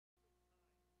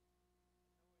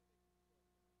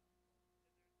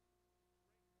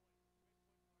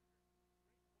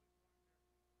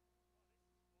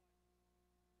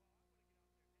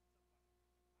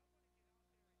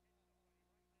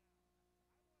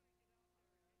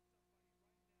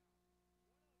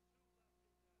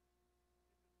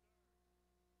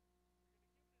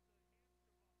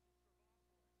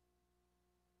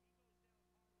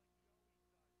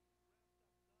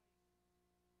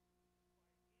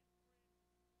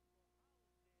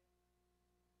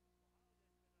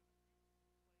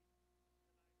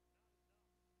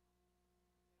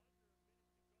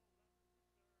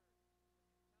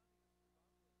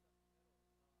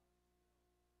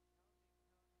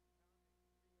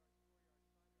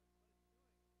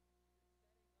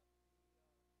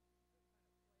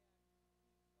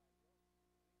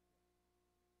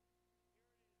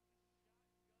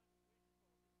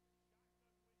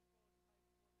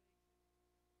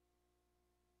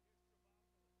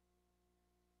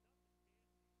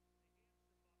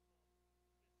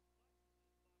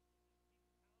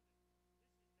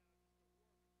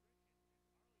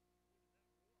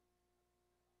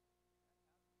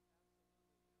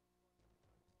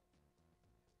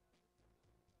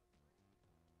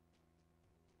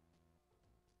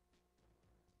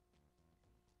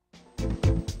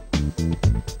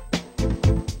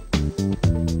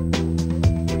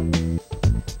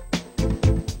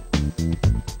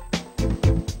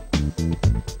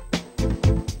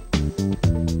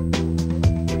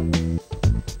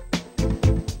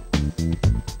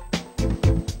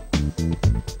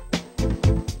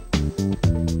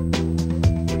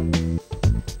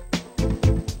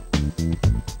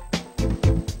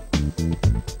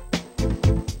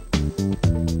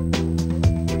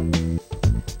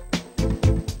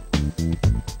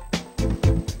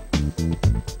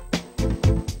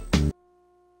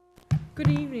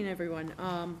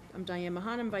I'm Diane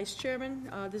Mahan, I'm Vice Chairman.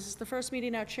 This is the first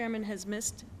meeting our Chairman has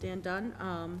missed, Dan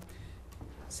Dunn,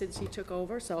 since he took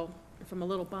over, so if I'm a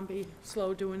little bumpy,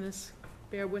 slow doing this,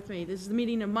 bear with me. This is the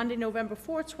meeting of Monday, November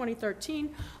 4th, 2013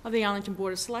 of the Arlington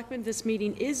Board of Selectmen. This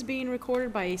meeting is being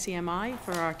recorded by ACMi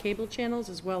for our cable channels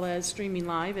as well as streaming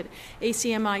live at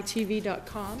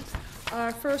acmitv.com.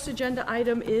 Our first agenda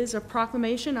item is a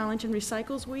proclamation, Arlington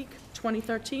Recycles Week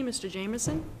 2013. Mr.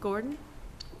 Jameson, Gordon.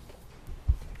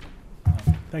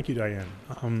 Thank you, Diane.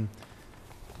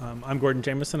 I'm Gordon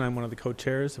Jameson. I'm one of the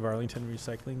co-chairs of Arlington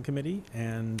Recycling Committee,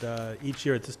 and each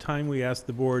year at this time we ask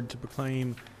the board to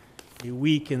proclaim a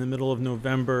week in the middle of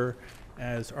November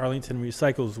as Arlington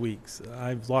Recycles Weeks.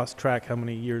 I've lost track how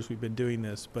many years we've been doing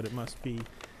this, but it must be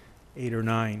 8 or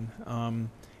 9.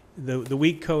 The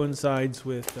week coincides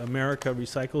with America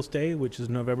Recycles Day, which is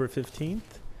November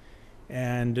 15th.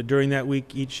 And during that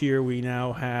week each year we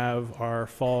now have our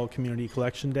Fall Community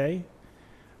Collection Day.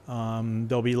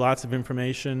 There'll be lots of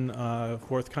information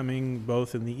forthcoming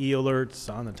both in the e-alerts,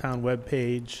 on the town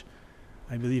webpage.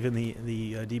 I believe in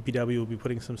the DPW will be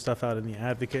putting some stuff out in the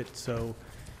Advocate, so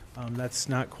that's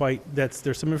not quite,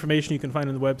 there's some information you can find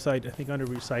on the website, I think under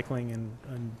recycling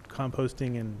and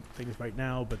composting and things right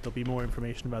now, but there'll be more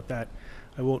information about that.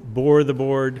 I won't bore the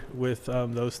board with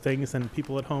those things, and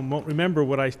people at home won't remember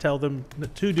what I tell them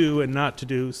to do and not to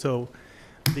do, so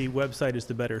the website is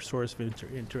the better source of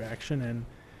interaction. And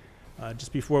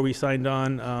just before we signed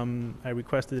on, I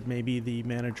requested that maybe the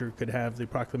manager could have the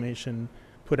proclamation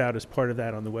put out as part of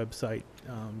that on the website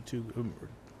to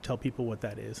tell people what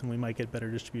that is, and we might get better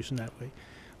distribution that way.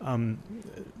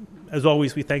 As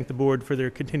always, we thank the board for their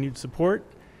continued support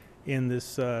in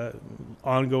this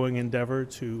ongoing endeavor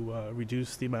to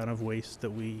reduce the amount of waste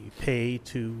that we pay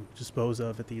to dispose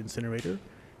of at the incinerator.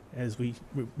 As we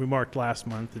remarked last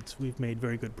month, we've made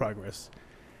very good progress,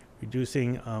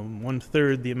 reducing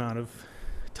 1/3 the amount of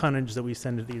tonnage that we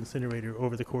send to the incinerator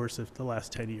over the course of the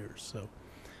last 10 years. So,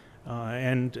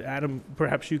 and Adam,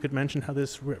 perhaps you could mention how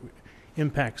this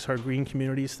impacts our green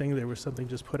communities thing. There was something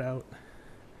just put out.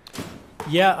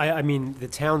 Yeah, I mean, the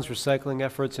town's recycling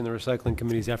efforts and the recycling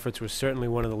committee's efforts were certainly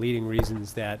one of the leading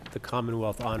reasons that the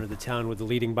Commonwealth honored the town with the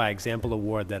Leading by Example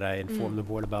Award that I informed the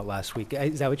board about last week.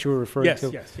 Is that what you were referring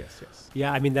to? Yes.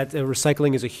 Yeah, I mean,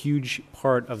 recycling is a huge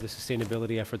part of the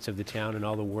sustainability efforts of the town, and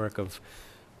all the work of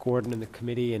Gordon and the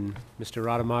committee and Mr.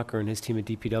 Rademacher and his team at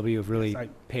DPW have really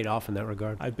paid off in that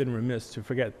regard. I've been remiss to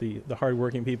forget the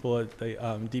hardworking people at the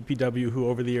DPW who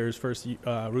over the years, first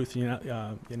Ruth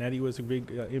Yannetti was a big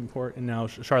import, and now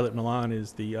Charlotte Milan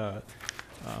is the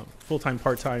full-time,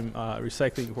 part-time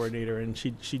recycling coordinator, and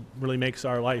she really makes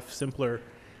our life simpler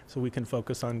so we can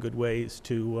focus on good ways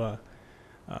to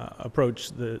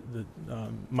approach the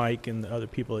Mike and the other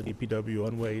people at DPW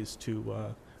on ways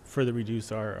to further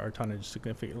reduce our tonnage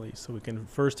significantly, so we can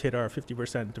first hit our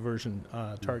 50% diversion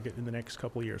target in the next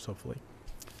couple of years, hopefully.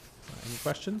 Any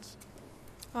questions?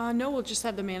 No, we'll just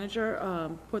have the manager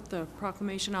put the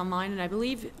proclamation online, and I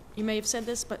believe you may have said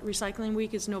this, but Recycling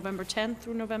Week is November 10th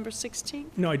through November 16th?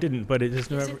 No, I didn't, but it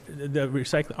is November.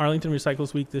 The Arlington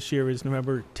Recycles Week this year is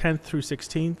November 10th through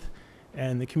 16th,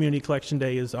 and the Community Collection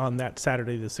Day is on that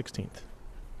Saturday, the 16th.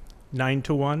 9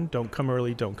 to 1, don't come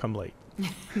early, don't come late.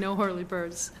 No early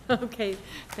birds. Okay,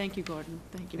 thank you, Gordon.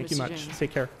 Thank you, Mr. Thank you much. James.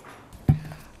 Take care.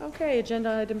 Okay,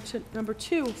 agenda item number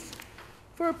 2.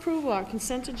 For approval, our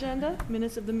consent agenda,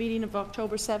 minutes of the meeting of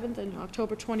October 7th and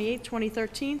October 28th,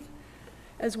 2013,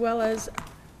 as well as,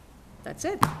 that's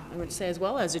it. I'm going to say as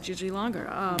well as, it's usually longer.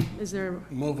 Is there?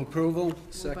 Move approval.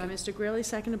 Second. Moved by Mr. Greeley,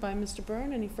 seconded by Mr.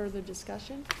 Byrne. Any further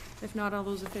discussion? If not, all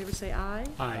those in favor say aye.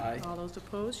 Aye. All those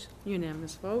opposed,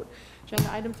 unanimous vote.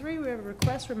 Agenda item 3, we have a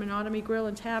request from Monotony Grill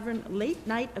and Tavern late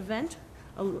night event,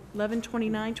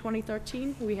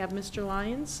 11/29/2013. We have Mr.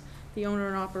 Lyons, the owner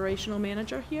and operational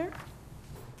manager here.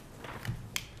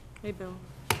 Hey, Bill.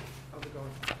 How's it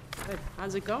going? Good.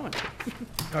 How's it going?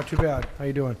 Not too bad. How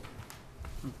you doing?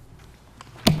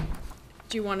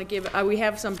 Do you want to give, we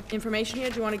have some information here.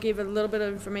 Do you want to give a little bit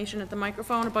of information at the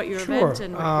microphone about your Sure. event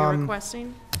and what you're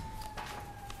requesting?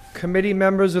 committee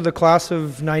members of the class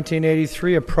of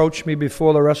 1983 approached me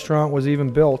before the restaurant was even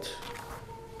built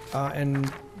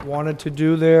and wanted to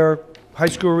do their high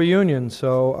school reunion.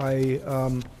 So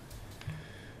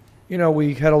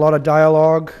we had a lot of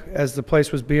dialogue as the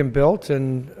place was being built,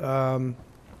 and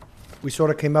we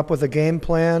sort of came up with a game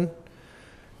plan,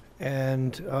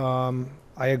 and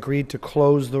I agreed to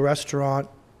close the restaurant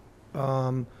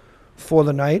for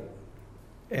the night.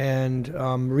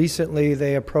 And recently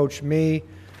they approached me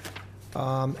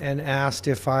and asked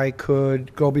if I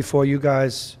could go before you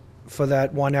guys for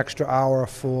that 1 extra hour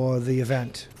for the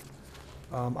event.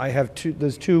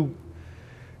 There's two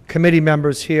committee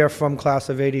members here from class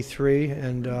of 83,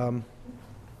 and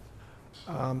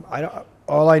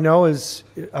all I know is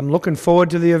I'm looking forward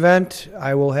to the event.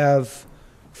 I will have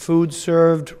food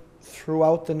served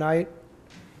throughout the night.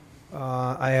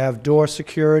 I have door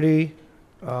security,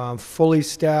 fully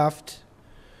staffed.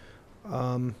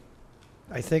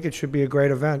 I think it should be a great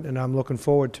event, and I'm looking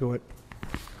forward to it.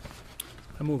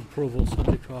 I move approval,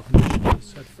 subject to all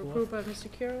conditions set forth. Approved by Mr.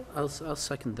 Carroll. I'll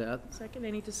second that. Second,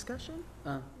 any discussion?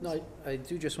 No, I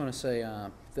do just want to say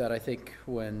that I think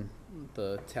when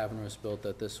the tavern was built,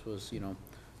 that this was, going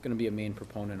to be a main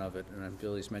proponent of it, and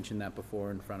Billy's mentioned that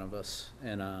before in front of us,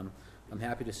 and I'm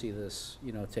happy to see this,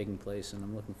 taking place, and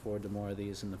I'm looking forward to more of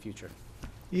these in the future.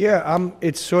 Yeah,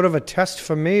 it's sort of a test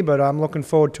for me, but I'm looking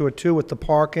forward to it too with the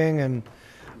parking, and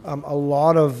a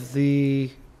lot of the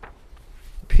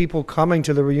people coming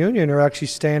to the reunion are actually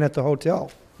staying at the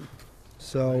hotel.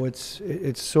 So it's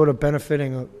sort of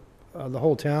benefiting the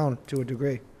whole town to a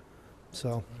degree.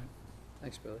 So.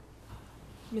 Thanks, Billy.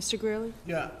 Mr. Greeley?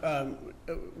 Yeah,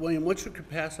 William, what's your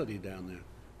capacity down there?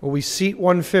 Well, we seat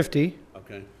 150,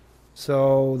 Okay.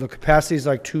 so the capacity is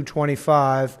like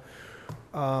 225.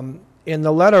 In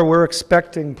the letter, we're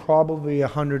expecting probably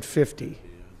 150. Yeah.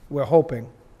 We're hoping.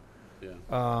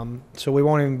 Yeah. So we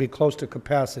won't even be close to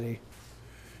capacity.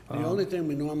 The only thing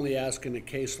we normally ask in a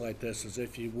case like this is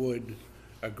if you would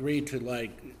agree to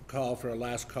call for a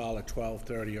last call at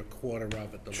 12:30 or quarter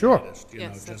of at the Sure. latest.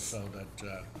 Yes, Just so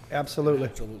that. Absolutely.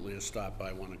 Absolutely a stop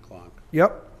by 1 o'clock.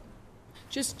 Yep.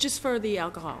 Just for the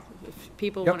alcohol, if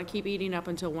people Yep. want to keep eating up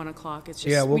until 1 o'clock, it's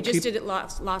Yeah, just, we'll we just keep- did it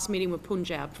last meeting with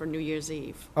Punjab for New Year's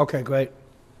Eve. Okay, great.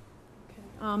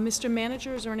 Mr.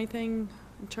 Manager, is there anything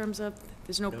in terms of,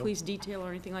 there's no police detail or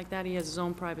anything like that? He has his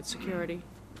own private security,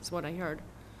 that's what I heard.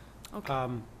 Okay.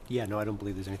 Yeah, no, I don't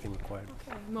believe there's anything required.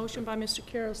 Okay, motion by Mr.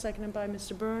 Carroll, seconded by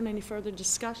Mr. Byrne. Any further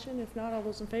discussion? If not, all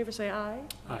those in favor say aye.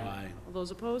 Aye. All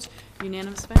those opposed?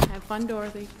 Unanimous vote. Have fun,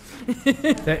 Dorothy.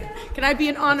 Th- Can I be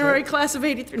an honorary class of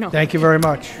 83? No. Thank you very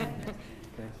much.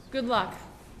 Good luck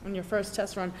on your first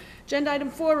test run. Agenda item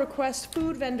 4, request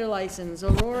food vendor license.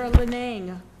 Aurora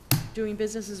Lenang, doing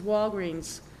business as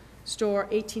Walgreens, store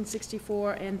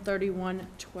 1864 and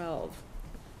 3112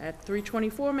 at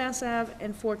 324 Mass Ave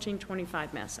and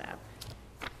 1425 Mass Ave.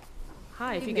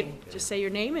 Hi, if you Evening. could just say your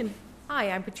name and,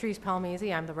 Hi, I'm Patrice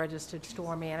Palmese. I'm the registered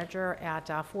store manager at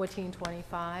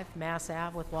 1425 Mass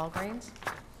Ave with Walgreens.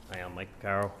 Hi, I'm Mike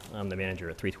Caro. I'm the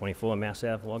manager at 324 Mass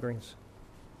Ave, Walgreens.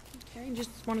 okay, and just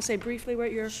want to say briefly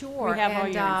what you're, Sure, we have all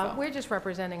and your info. we're just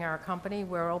representing our company.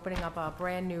 We're opening up a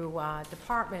brand-new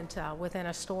department within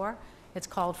a store. It's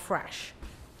called Fresh.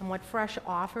 And what Fresh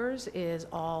offers is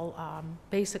all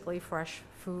basically fresh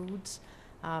foods,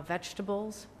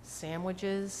 vegetables,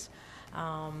 sandwiches,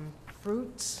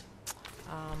 fruits,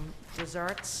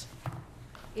 desserts.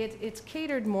 It's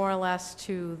catered more or less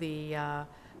to the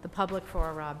public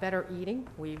for better eating.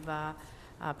 We've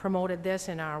promoted this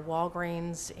in our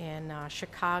Walgreens in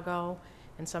Chicago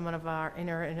and some of our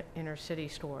inner city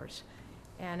stores.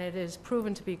 And it has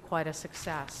proven to be quite a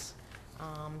success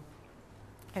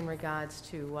in regards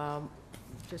to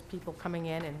just people coming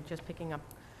in and just picking up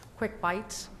quick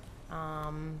bites.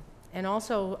 And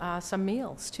also some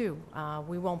meals, too.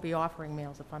 We won't be offering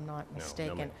meals, if I'm not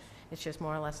mistaken. meals. It's just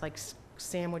more or less like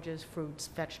sandwiches, fruits,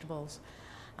 vegetables.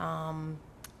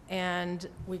 And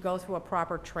we go through a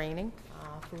proper training,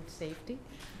 food safety.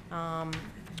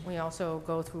 We also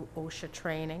go through OSHA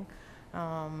training.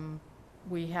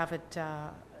 We have it,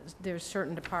 there's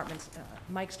certain departments.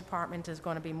 Mike's department is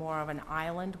going to be more of an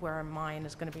island, where mine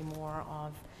is going to be more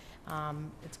of,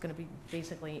 it's going to be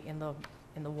basically in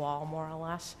the wall, more or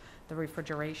less, the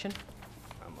refrigeration.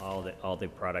 All the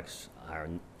products are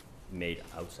made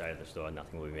outside of the store.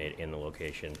 Nothing will be made in the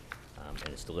location. And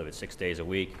it's delivered 6 days a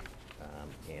week.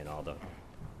 And all the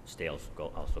stales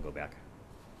also go back.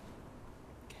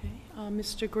 Okay,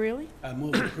 Mr. Greeley, I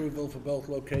move approval for both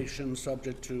locations,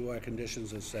 subject to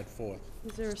conditions as set forth.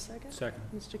 is there a second? Second.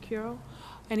 Mr. Carroll,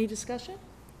 any discussion?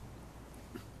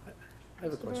 I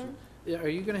have a Mr. question. Byrne? Yeah, are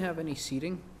you going to have any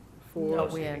seating No,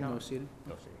 for, we are No not. seating?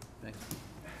 No seating.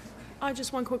 Thanks.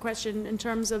 just one quick question, in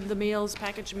terms of the meals,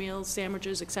 packaged meals,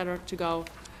 sandwiches, et cetera, to go,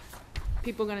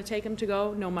 people gonna take them to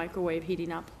go, no microwave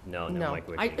heating up? No, No. no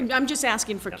microwave. I'm just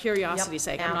asking for Yep. curiosity's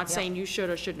Yep. sake, I'm Yeah. not Yep. saying you should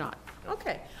or should not.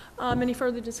 Okay, any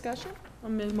further discussion?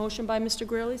 Motion by Mr.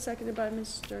 Greeley, seconded by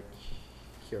Mr.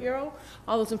 Hero.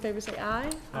 All those in favor say aye.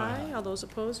 Aye. All those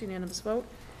opposed, unanimous vote.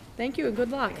 Thank you and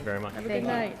good luck. Thank you very much. Have a Thank good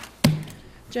you. night.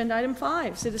 Agenda item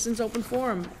 5, citizens' open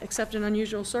forum. Except in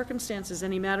unusual circumstances,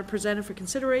 any matter presented for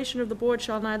consideration of the board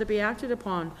shall neither be acted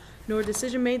upon nor a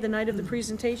decision made the night of the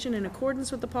presentation in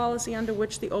accordance with the policy under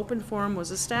which the open forum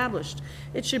was established.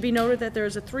 It should be noted that there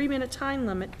is a 3-minute time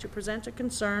limit to present a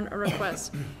concern or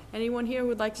request. Anyone here who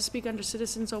would like to speak under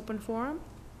citizens' open forum?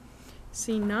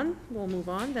 Seeing none, we'll move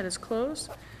on. That is closed.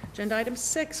 Agenda item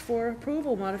 6 for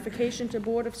approval, modification to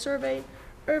Board of Survey,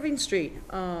 Irving Street.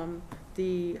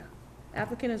 The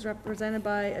applicant is represented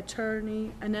by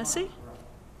Attorney Anesi.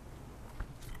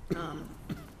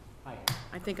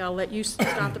 I think I'll let you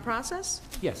start the process.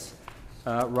 Yes.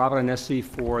 Robert Anesi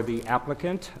for the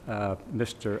applicant,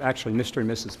 Mr. and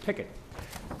Mrs. Pickett.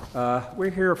 We're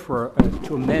here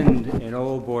to amend an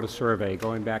old Board of Survey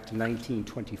going back to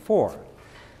 1924.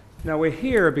 Now, we're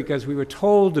here because we were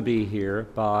told to be here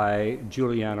by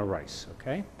Juliana Rice,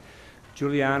 okay?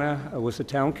 Juliana was the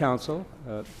town council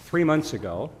 3 months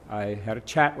ago. I had a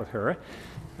chat with her,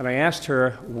 and I asked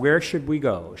her, where should we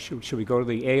go? Should we go to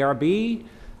the ARB?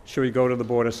 Should we go to the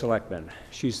Board of Selectmen?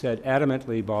 She said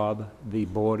adamantly, Bob, the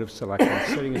Board of Selectmen,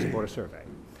 sitting as a Board of Survey.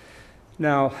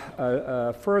 Now,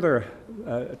 to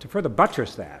further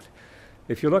buttress that,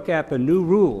 if you look at the new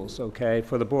rules, okay,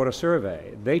 for the Board of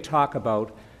Survey, they talk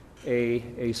about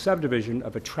a subdivision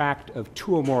of a tract of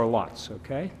 2 or more lots,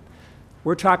 okay?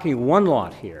 We're talking 1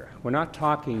 lot here. We're not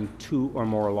talking 2 or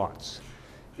more lots.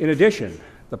 In addition,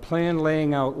 the plan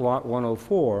laying out Lot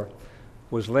 104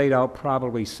 was laid out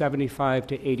probably 75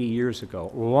 to 80 years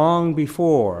ago, long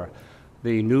before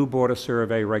the new Board of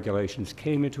Survey regulations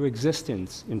came into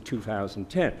existence in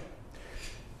 2010.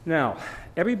 Now,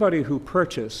 everybody who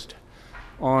purchased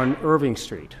on Irving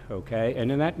Street, okay,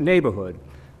 and in that neighborhood,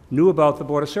 knew about the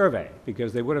Board of Survey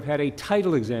because they would have had a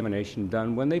title examination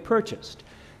done when they purchased.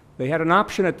 They had an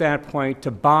option at that point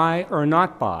to buy or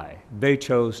not buy. They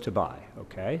chose to buy,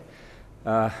 okay?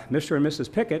 Mr. and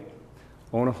Mrs. Pickett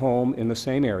own a home in the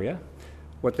same area.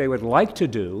 What they would like to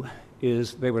do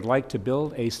is they would like to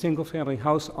build a single-family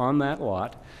house on that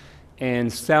lot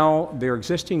and sell their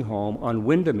existing home on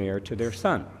Windermere to their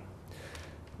son.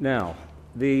 Now,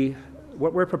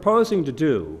 what we're proposing to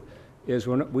do is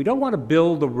we don't want to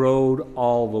build the road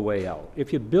all the way out.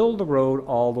 If you build the road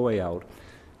all the way out,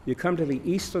 you come to the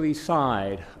easterly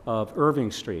side of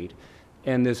Irving Street,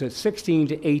 and there's a 16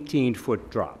 to 18-foot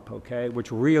drop, okay,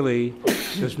 which really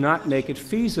does not make it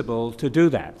feasible to do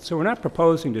that. So we're not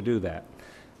proposing to do that.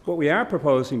 What we are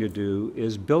proposing to do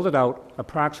is build it out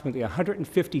approximately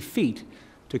 150 feet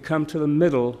to come to the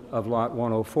middle of Lot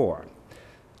 104.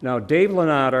 Now, Dave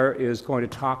Lenader is going to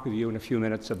talk with you in a few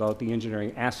minutes about the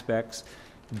engineering aspects.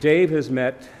 Dave has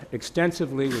met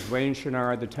extensively with Wayne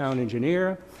Chenard, the town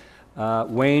engineer.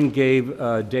 Wayne gave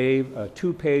Dave a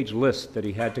 2-page list that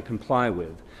he had to comply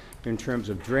with in terms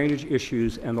of drainage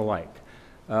issues and the like.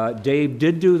 Dave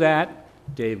did do that.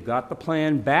 Dave got the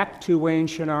plan back to Wayne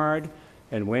Chenard,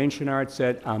 and Wayne Chenard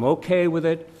said, I'm okay with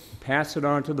it, pass it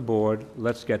on to the board,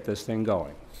 let's get this thing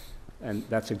going. And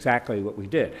that's exactly what we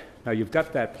did. Now, you've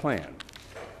got that plan.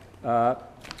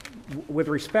 With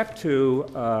respect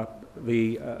to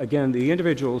again, the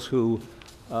individuals who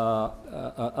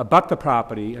abut the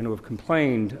property and who have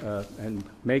complained and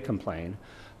may complain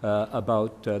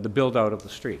about the build-out of the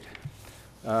street.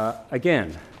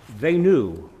 Again, they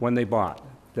knew when they bought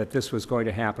that this was going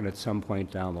to happen at some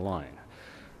point down the line.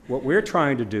 What we're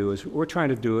trying to do is we're trying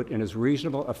to do it in as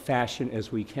reasonable a fashion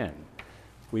as we can.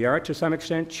 We are, to some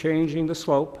extent, changing the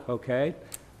slope, okay?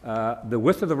 The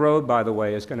width of the road, by the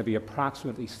way, is going to be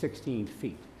approximately 16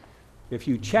 feet. If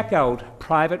you check out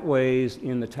private ways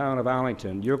in the town of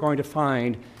Arlington, you're going to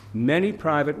find many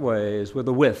private ways with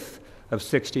a width of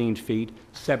 16 feet,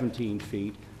 17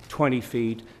 feet, 20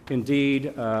 feet.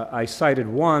 Indeed, I cited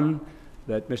one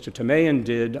that Mr. Tamayan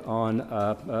did on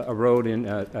a road in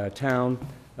town,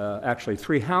 actually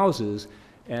 3 houses,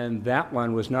 and that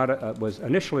one was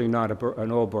initially not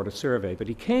an old Board of Survey, but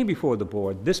he came before the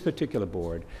board, this particular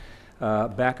board,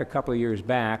 back a couple of years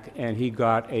back, and he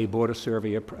got a Board of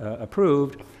Survey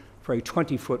approved for a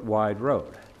 20-foot wide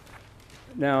road.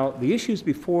 Now, the issues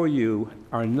before you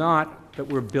are not that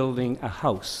we're building a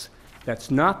house.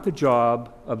 That's not the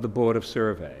job of the Board of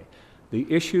Survey. The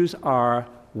issues are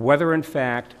whether, in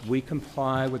fact, we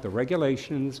comply with the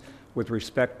regulations with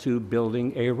respect to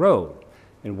building a road.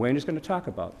 And Wayne is going to talk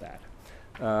about that.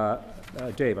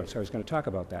 Dave, I'm sorry, is going to talk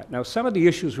about that. Now, some of the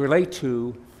issues relate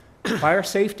to fire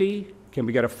safety. Can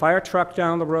we get a fire truck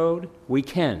down the road? We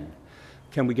can.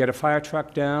 Can we get a fire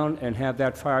truck down and have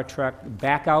that fire truck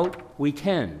back out? We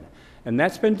can. And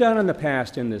that's been done in the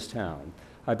past in this town.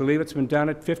 I believe it's been done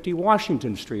at 50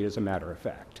 Washington Street, as a matter of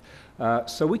fact.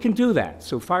 So we can do that.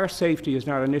 So fire safety is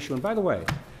not an issue. And by the way,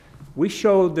 we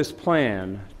showed this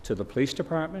plan to the police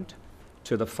department,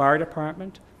 to the fire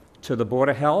department, to the Board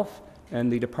of Health, and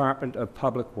the Department of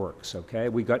Public Works, okay?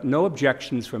 We got no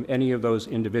objections from any of those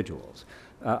individuals.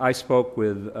 I spoke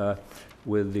with the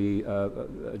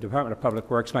Department of Public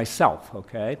Works myself,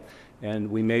 okay?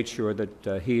 And we made sure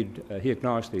that he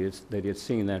acknowledged that he had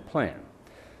seen that plan.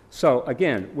 So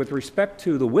again, with respect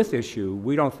to the width issue,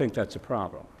 we don't think that's a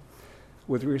problem.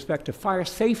 With respect to fire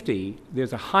safety,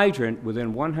 there's a hydrant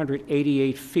within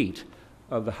 188 feet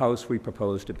of the house we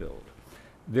propose to build.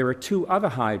 There are 2 other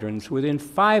hydrants within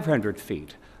 500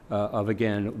 feet of,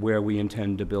 again, where we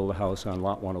intend to build a house on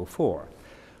Lot 104.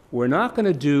 We're not going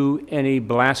to do any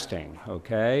blasting,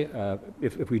 okay?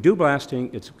 If we do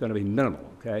blasting, it's going to be minimal,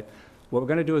 okay? What we're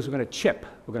going to do is we're going to chip.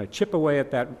 We're going to chip away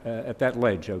at that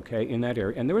ledge, okay, in that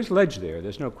area. And there is ledge there.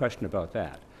 There's no question about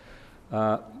that.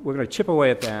 We're going to chip away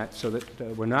at that so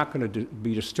that we're not going to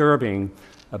be disturbing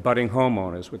abutting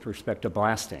homeowners with respect to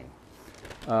blasting.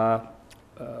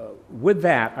 With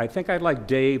that, I think I'd like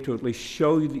Dave to at least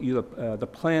show you the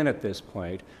plan at this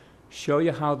point, show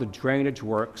you how the drainage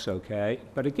works, okay?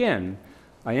 But again,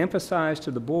 I emphasize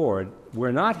to the board,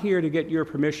 we're not here to get your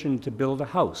permission to build a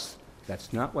house.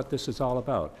 That's not what this is all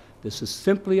about. This is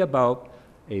simply about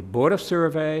a Board of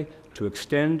Survey to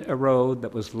extend a road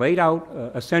that was laid out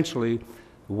essentially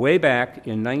way back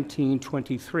in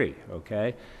 1923,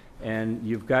 okay? And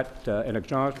you've got an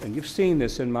acknowledgement, and you've seen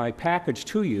this in my package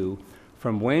to you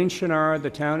from Wayne Chenard, the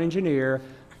town engineer,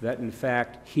 that in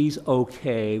fact he's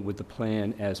okay with the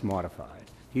plan as modified.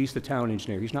 He's the town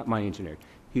engineer. He's not my engineer.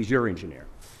 He's your engineer.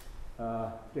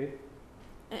 Dave?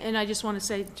 And I just want to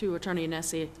say to Attorney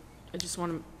Anesi, I just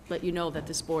want to let you know that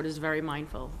this board is very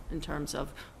mindful in terms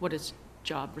of what its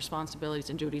job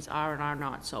responsibilities and duties are and are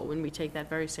not. So when we take that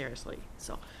very seriously.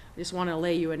 So I just want to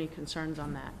allay you any concerns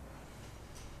on that.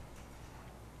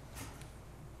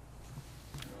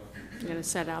 I'm going to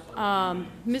set up. I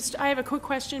have a quick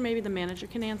question, maybe the manager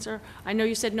can answer. I know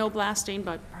you said no blasting,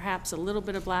 but perhaps a little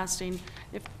bit of blasting.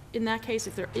 If, in that case,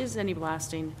 if there is any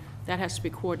blasting, that has to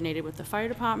be coordinated with the fire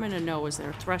department, or no, is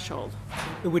there a threshold?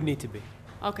 It would need to be.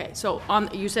 Okay, so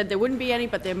you said there wouldn't be any,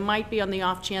 but there might be on the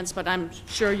off chance, but I'm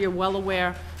sure you're well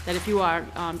aware that if you are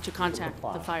to contact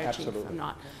the fire chief, I'm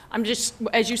not. I'm just,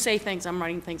 as you say things, I'm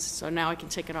writing things, so now I can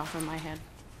tick it off in my head.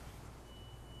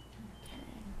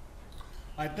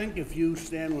 I think if you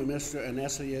stand where Mr.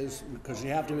 Anesi is, because you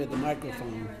have to be at the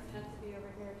microphone.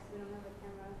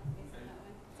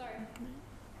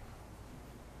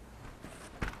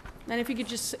 And if you could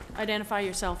just identify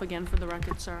yourself again for the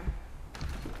record, sir.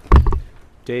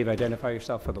 Dave, identify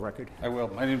yourself for the record. I will.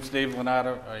 My name is Dave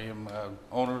Lenata. I am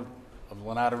owner of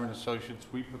Lenata & Associates.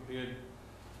 We prepared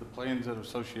the plans that are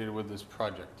associated with this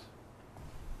project.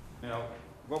 Now,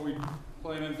 what we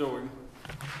plan on doing,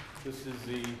 this is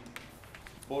the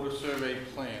Board of Survey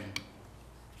plan,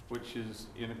 which is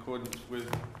in accordance with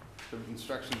the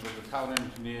instructions of the town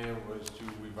engineer, was to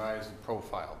revise the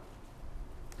profile.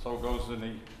 So it goes in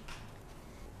the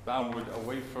downward,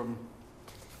 away from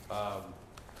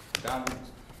downward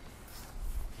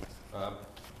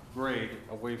grade,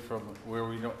 away from where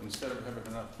we don't, instead of having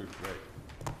an upward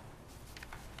grade.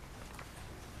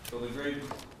 So the grade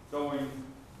going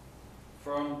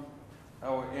from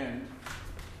our end,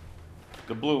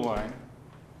 the blue line,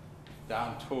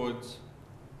 down towards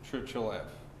Churchill Ave.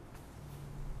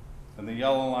 And the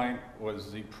yellow line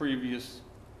was the previous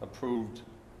approved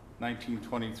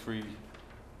 1923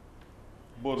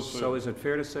 Board of Survey. So is it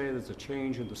fair to say there's a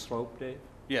change in the slope, Dave?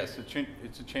 Yes,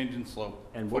 it's a change in slope.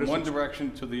 And from one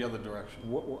direction to the other direction.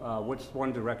 What's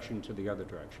one direction to the other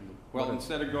direction? Well,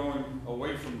 instead of going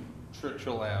away from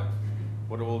Churchill Ave,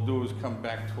 what it will do is come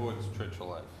back towards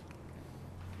Churchill Ave,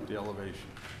 the elevation.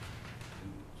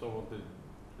 And so will the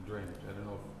drainage. I don't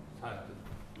know if it's hard to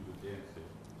do the dance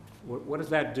here. What does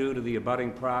that do to the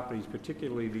abutting properties,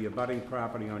 particularly the abutting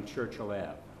property on Churchill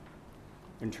Ave,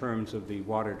 in terms of the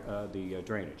water, the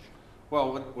drainage?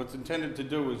 Well, what's intended to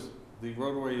do is the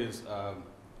roadway is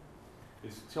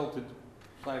tilted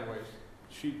sideways,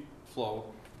 sheet flow,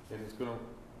 and it's going to,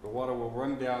 the water will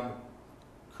run down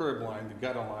the curb line, the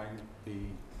gutter line, the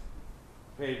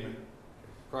pavement,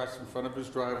 across in front of his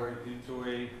driveway into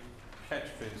a catch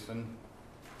basin,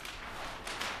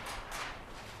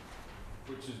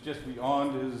 which is just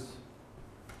beyond his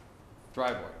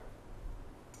driveway.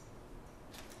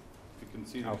 You can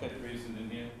see the Okay. catch basin in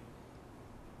here.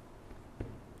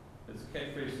 There's a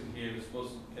catch basin here, it's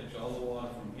supposed to catch all the water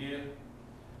from here,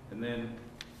 and then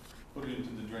put it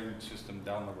into the drainage system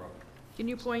down the road. Can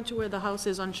you point to where the house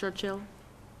is on Churchill?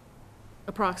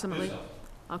 Approximately? This house,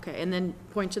 Okay, and then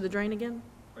point to the drain again?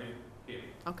 right here.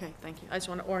 Okay, thank you. I just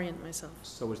want to orient myself.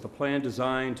 So is the plan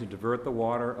designed to divert the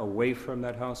water away from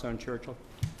that house on Churchill?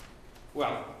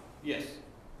 Well, yes,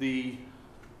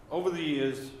 over the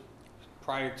years,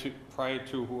 prior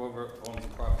to whoever owns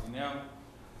the property now,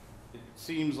 it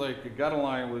seems like a gutter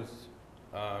line was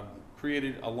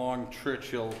created along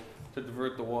Churchill to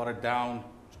divert the water down,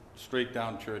 straight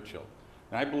down Churchill.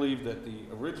 And I believe that the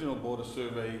original border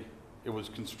survey, it was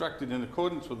constructed in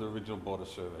accordance with the original border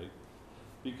survey,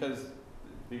 because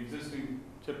the existing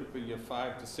typically a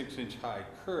 5 to 6 inch high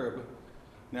curb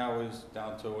now is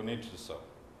down to an inch or so.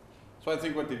 So I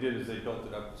think what they did is they built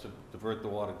it up to divert the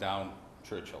water down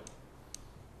Churchill.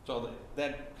 So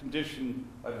that condition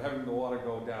of having the water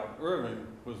go down Irving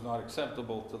was not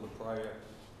acceptable to the prior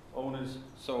owners.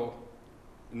 So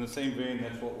in the same vein,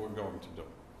 that's what we're going to do.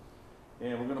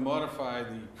 And we're going to modify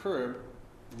the curb.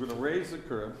 We're going to raise the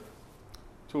curb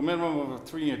to a minimum of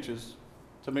 3 inches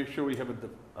to make sure we have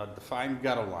a defined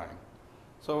gutter line.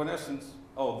 So in essence,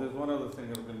 oh, there's one other thing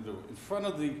that we're going to do. In front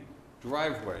of the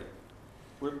driveway,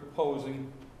 we're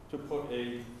proposing to put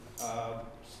a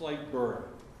slight berm,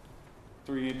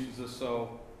 3 inches or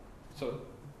so. So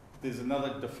there's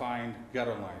another defined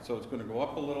gutter line. So it's going to go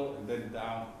up a little and then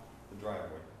down the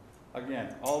driveway.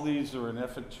 Again, all these are an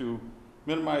effort to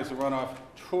minimize the runoff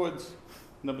towards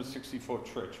number 64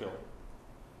 Churchill.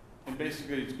 And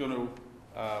basically, it's going to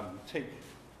take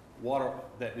water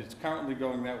that is currently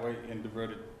going that way and divert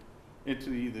it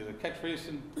into either the catch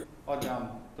basin or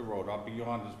down the road or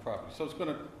beyond his property. So it's going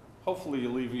to hopefully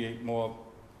alleviate more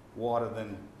water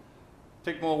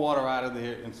take more water out of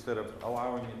there instead of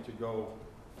allowing it to go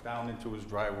down into his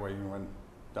driveway and run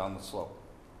down the slope.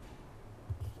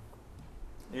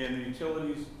 And the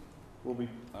utilities will be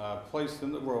placed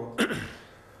in the road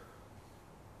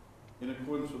in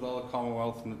accordance with all the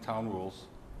Commonwealth and the town rules.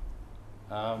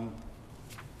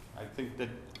 I think that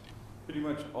pretty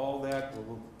much all that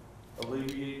will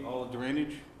alleviate all the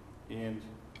drainage and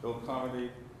will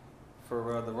accommodate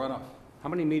for the runoff. How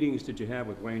many meetings did you have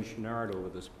with Wayne Chenard over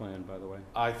this plan, by the way?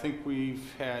 I think we've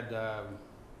had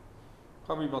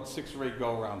probably about 6 or 8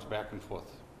 go-arounds back and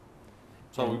forth.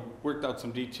 So we worked out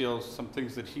some details, some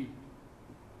things that he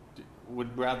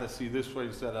would rather see this way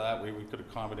instead of that way. We could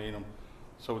accommodate him.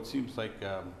 So it seems like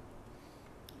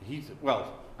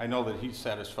well, I know that he's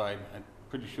satisfied. I'm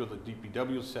pretty sure the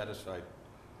DPW is satisfied.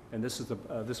 And this is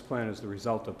this plan is the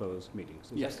result of those meetings,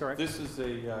 is Yes, that correct?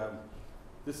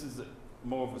 this is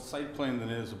more of a site plan than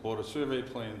it is a border survey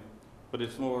plan, but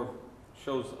it's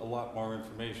shows a lot more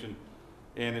information,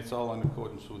 and it's all in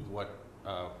accordance with what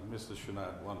Mr.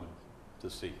 Chenard wanted to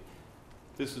see.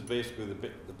 This is basically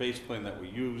the base plan that we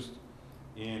used,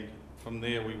 and from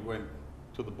there we went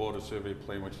to the border survey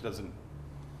plan, which doesn't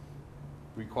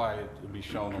require to be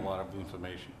shown a lot of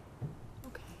information.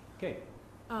 Okay. Okay.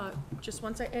 Just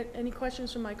one second. Any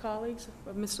questions from my colleagues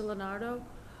of Mr. Leonardo?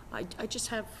 I just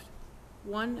have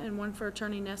one and one for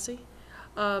Attorney Nessie.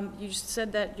 You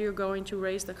said that you're going to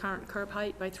raise the current curb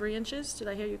height by 3 inches. Did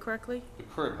I hear you correctly? The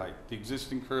curb height, the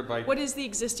existing curb height. What is the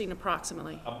existing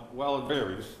approximately? Well, it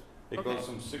varies. It Okay. goes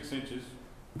from 6 inches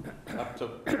up to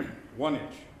 1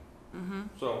 inch. Mm-hmm.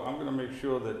 So I'm gonna make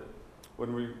sure that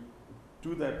when we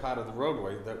do that part of the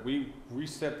roadway, that we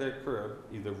reset that curb,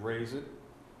 either raise it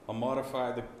or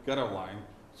modify the gutter line,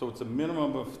 so it's a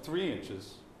minimum of 3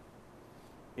 inches,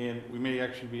 and we may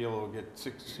actually be able to get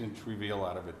 6-inch reveal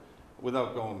out of it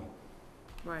without going.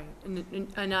 Right,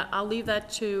 and I'll leave that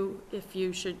to if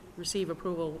you should receive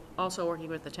approval, also working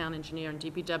with the town engineer and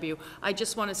DPW. I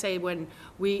just want to say when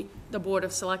the Board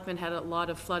of Selectmen had a lot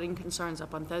of flooding concerns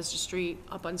up on Thesda Street,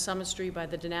 up on Summer Street by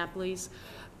the DiNapolis,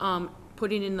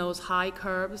 putting in those high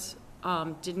curbs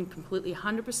didn't completely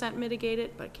 100% mitigate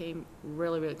it, but came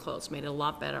really, really close, made it a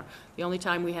lot better. The only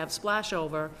time we have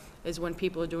splashover is when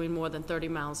people are doing more than 30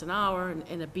 miles an hour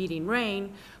in a beating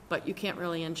rain, but you can't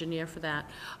really engineer for that.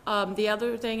 The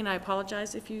other thing, and I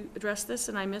apologize if you addressed this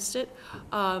and I missed it,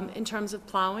 in terms of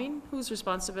plowing, who's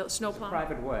responsible? Snow It's a plowing?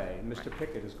 private way. Mr.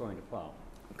 Pickett is going to plow.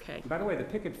 Okay. By the way, the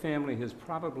Pickett family has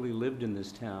probably lived in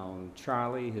this town,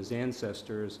 Charlie, his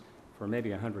ancestors, for maybe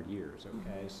 100 years,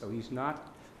 okay? So he's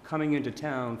not coming into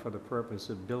town for the purpose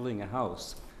of building a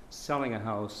house, selling a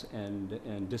house,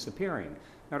 and disappearing.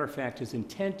 Matter of fact, his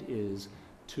intent is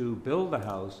to build a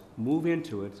house, move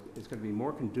into it, it's going to be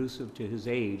more conducive to his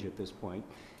age at this point,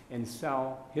 and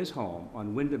sell his home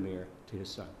on Windermere to his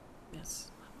son.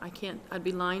 Yes, I'd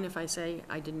be lying if I say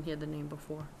I didn't hear the name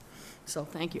before. So,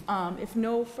 thank you. If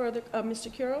no further,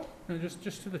 Mr. Curo? No,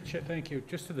 just to the chair, thank you.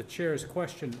 Just to the chair's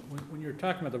question, when you're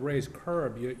talking about the raised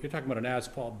curb, you're talking about an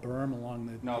asphalt berm along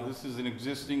the... No, this is an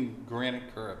existing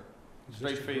granite curb,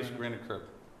 Existing straight-faced granite curb.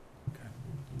 Okay.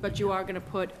 But you are gonna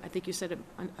put, I think you said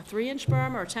a 3-inch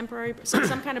berm or a temporary,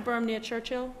 some kind of berm near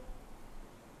Churchill?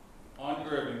 On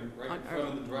Irving, right On in front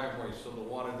of the driveway, so the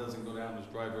water doesn't go down his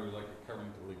driveway like it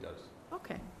currently does.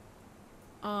 Okay.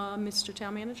 Mr.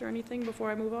 Town Manager, anything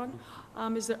before I move on?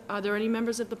 Are there any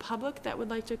members of the public that would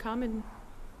like to come and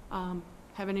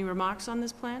have any remarks on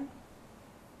this plan?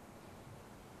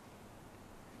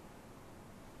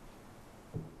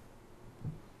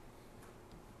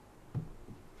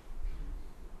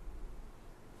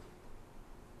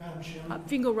 Madam Chairman.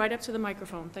 If you can go right up to the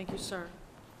microphone. Thank you, sir.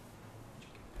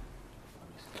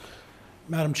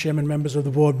 Madam Chairman, members of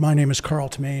the board, my name is Carl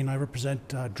Tamain. I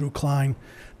represent Drew Klein,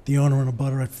 the owner and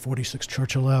abutter at 46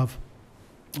 Churchill Ave,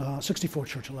 64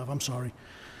 Churchill Ave, I'm sorry.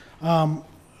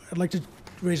 I'd like to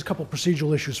raise a couple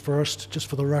procedural issues first, just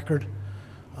for the record.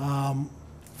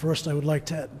 First, I would like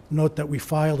to note that we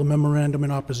filed a memorandum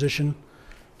in opposition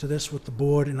to this with the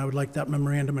board, and I would like that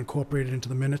memorandum incorporated into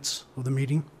the minutes of the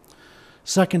meeting.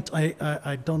 Second,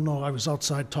 I don't know, I was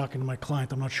outside talking to my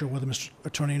client. I'm not sure whether Mr.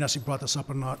 Attorney Nessie brought this up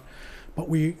or not, but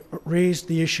we raised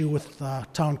the issue with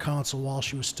town council while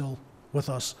she was still with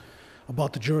us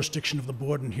about the jurisdiction of the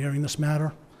board in hearing this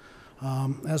matter.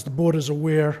 As the board is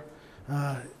aware,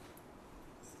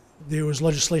 there was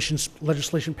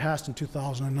legislation passed in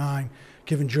 2009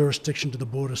 giving jurisdiction to the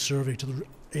Board of Survey, to the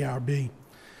ARB.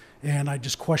 And I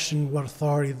just question what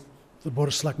authority the Board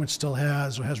of Selectmen still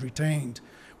has or has retained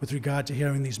with regard to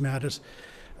hearing these matters.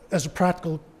 As a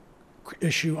practical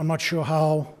issue, I'm not sure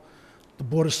how the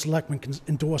Board of Selectmen can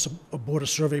endorse a Board of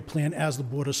Survey plan as the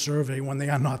Board of Survey when they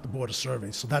are not the Board of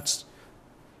Survey. So that's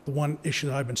the one issue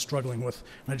that I've been struggling with,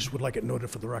 and I just would like it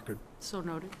noted for the record. So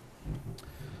noted.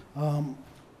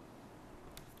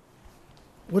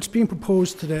 What's being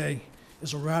proposed today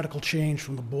is a radical change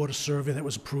from the Board of Survey that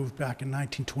was approved back in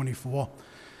 1924.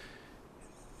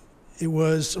 It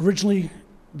was originally,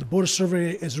 the Board of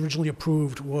Survey as originally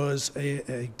approved was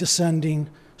a descending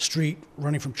street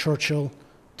running from Churchill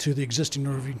to the existing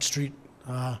Irving Street.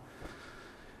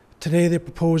 Today they're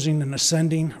proposing an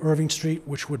ascending Irving Street,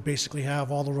 which would basically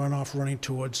have all the runoff running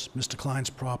towards Mr. Klein's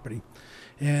property.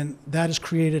 And that has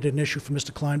created an issue for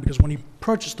Mr. Klein because when he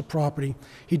purchased the property,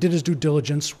 he did his due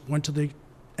diligence, went to the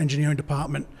engineering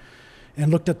department, and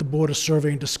looked at the Board of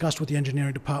Survey and discussed with the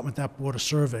engineering department that Board of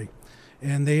Survey.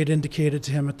 And they had indicated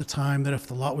to him at the time that if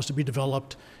the lot was to be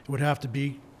developed, it would have to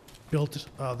be built,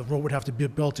 the road would have to be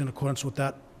built in accordance with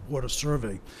that Board of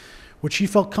Survey, which he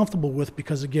felt comfortable with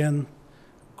because, again,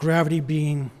 gravity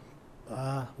being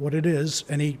what it is,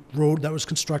 any road that was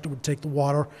constructed would take the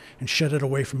water and shed it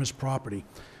away from his property.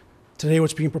 Today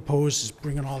what's being proposed is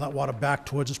bringing all that water back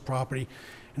towards his property,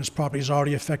 and his property is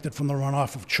already affected from the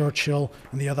runoff of Churchill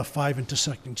and the other 5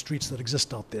 intersecting streets that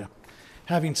exist out there.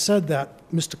 Having said that,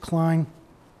 Mr. Klein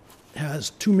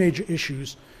has 2 major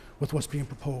issues with what's being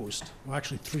proposed. Well,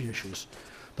 actually 3 issues.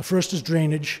 The first is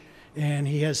drainage, and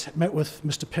he has met with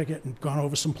Mr. Pickett and gone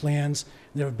over some plans.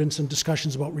 There have been some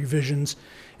discussions about revisions,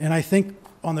 and I think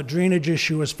on the drainage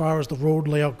issue, as far as the road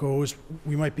layout goes,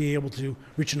 we might be able to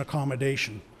reach an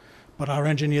accommodation, but our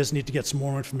engineers need to get some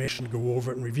more information to go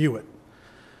over it and review it.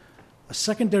 A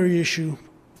secondary issue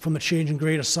from the change in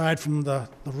grade, aside from the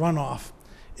runoff,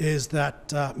 is that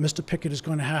Mr. Pickett is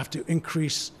going to have to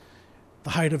increase the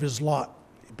height of his lot.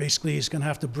 Basically, he's going to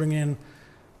have to bring in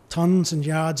tons and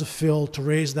yards of fill to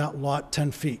raise that lot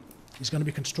 10 feet. He's going to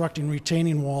be constructing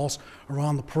retaining walls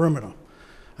around the perimeter.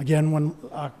 Again, when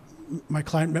my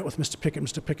client met with Mr.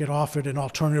 Pickett offered an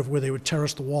alternative where they would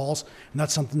terrace the walls, and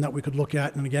that's something that we could look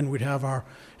at, and again, we'd have our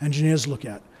engineers look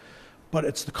at. But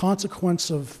it's the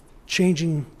consequence of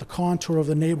changing the contour of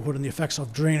the neighborhood and the effects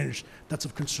of drainage that's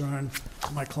of concern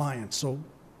to my client. So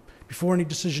before any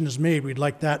decision is made, we'd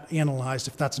like that analyzed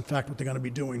if that's in fact what they're going to be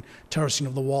doing, terracing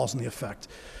of the walls and the effect.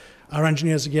 Our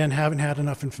engineers, again, haven't had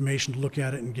enough information to look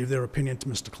at it and give their opinion to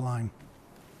Mr. Klein.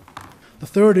 The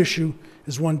third issue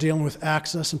is one dealing with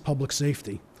access and public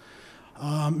safety.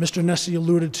 Mr. Nessie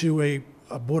alluded to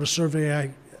a Board of Survey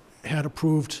I had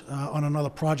approved on another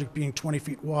project being 20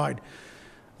 feet wide.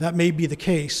 That may be the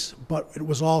case, but it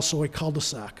was also a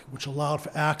cul-de-sac, which allowed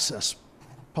for access,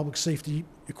 public safety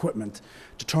equipment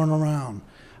to turn around.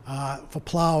 for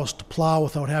plows to plow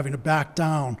without having to back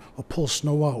down or pull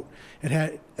snow out. It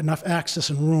had enough access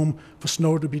and room for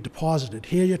snow to be deposited.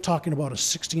 Here you're talking about a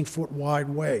 16-foot wide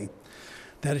way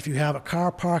that if you have a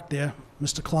car parked there,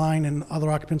 Mr. Klein and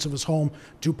other occupants of his home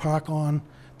do park on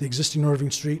the existing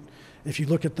Irving Street. If you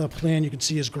look at the plan, you can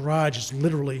see his garage is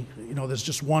literally, there's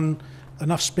just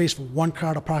enough space for one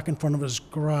car to park in front of his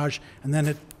garage, and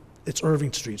then it's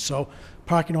Irving Street. So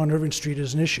parking on Irving Street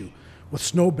is an issue. With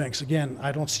snowbanks, again,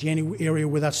 I don't see any area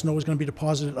where that snow is going to be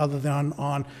deposited other than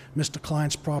on Mr.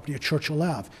 Klein's property at Churchill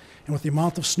Ave. And with the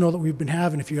amount of snow that we've been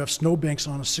having, if you have snowbanks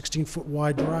on a 16-foot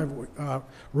wide driveway,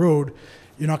 road,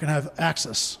 you're not going to have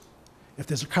access. If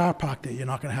there's a car parked there, you're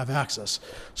not going to have access.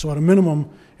 So at a minimum,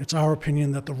 it's our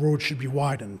opinion that the road should be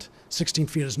widened. 16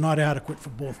 feet is not adequate for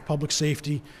both public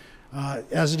safety.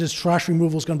 As it is, trash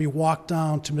removal is going to be walked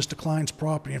down to Mr. Klein's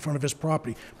property, in front of his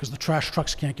property, because the trash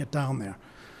trucks can't get down there.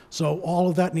 So all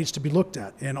of that needs to be looked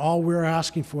at. And all we're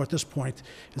asking for at this point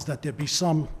is that there be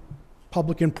some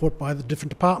public input by the different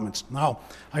departments. Now,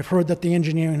 I've heard that the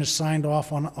engineering has signed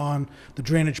off on the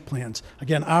drainage plans.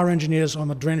 Again, our engineers on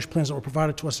the drainage plans that were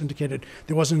provided to us indicated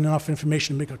there wasn't enough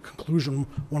information to make a conclusion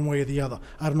one way or the other.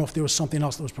 I don't know if there was something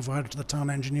else that was provided to the town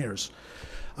engineers.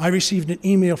 I received an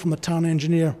email from the town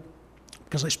engineer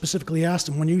because I specifically asked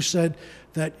him, when you said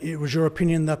that it was your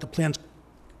opinion that the plans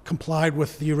complied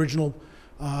with the original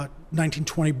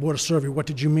 1920 Board of Survey, what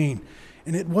did you mean?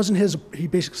 And it wasn't he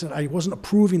basically said, I wasn't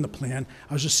approving the plan,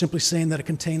 I was just simply saying that it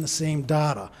contained the same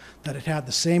data, that it had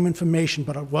the same information,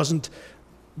 but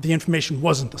the information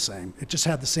wasn't the same. It just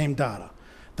had the same data.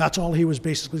 That's all he was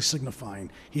basically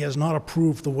signifying. He has not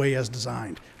approved the way as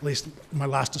designed, at least in my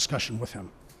last discussion with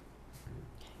him.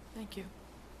 Thank you.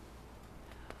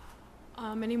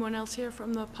 Anyone else here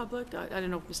from the public? I don't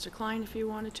know, Mr. Klein, if you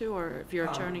wanted to, or if your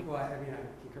attorney. Well, I mean, I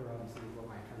concur obviously with what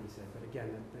my attorney said, but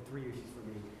again, the three issues for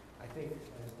me, I think,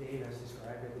 as Dave has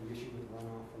described it, the issue with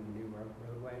runoff from the new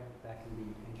roadway, that can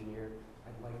be engineered.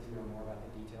 I'd like to know more about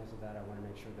the details of that. I want to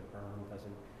make sure the berm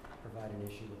doesn't provide an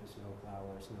issue with a snow plow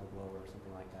or a snow blower or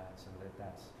something like that, so that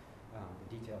the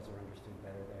details are understood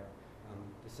better there.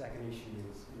 The second issue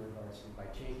is in regards to, by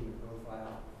changing the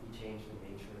profile, he changed the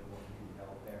nature of what can be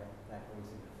developed there. That brings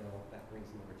in the fill, that brings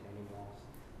in the retaining walls.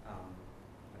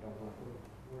 I don't want to put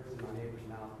words in my neighbor's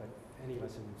mouth, but any of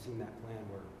us who have seen that plan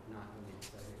were not really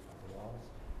excited about the walls.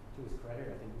 To his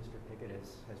credit, I think Mr. Pickett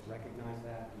has recognized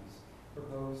that. He's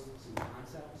proposed some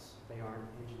concepts. They aren't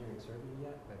engineering certainty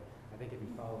yet, but I think if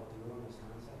he followed through on those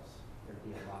concepts, there'd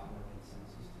be a lot more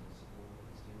consensus to support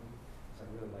what he's doing. So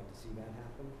I'd really like to see that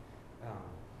happen. I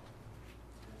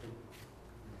think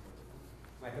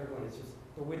my third one is just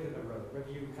the width of the road.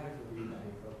 Kind of review that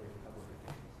appropriate public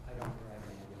officials. I don't drive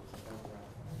an ambulance, I don't drive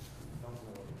cars, I don't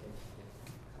know what it takes to get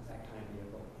that kind of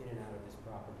vehicle in and out of this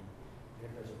property. And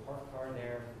if there's a parked car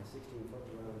there, a 16-foot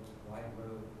road, wide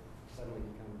road, suddenly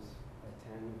becomes a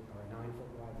 10 or a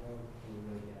 9-foot wide road, and you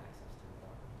really get access to the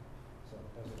property. So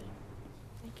those are my reviews.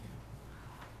 Thank you.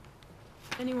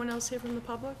 Anyone else here from the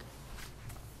public?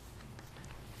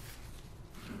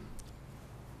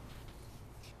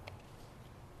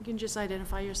 You can just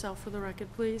identify yourself for the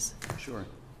record, please. Sure.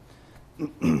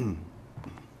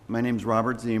 My name's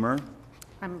Robert Zemer,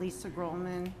 I'm Lisa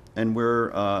Grohlman. and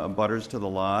we're abutters to the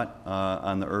lot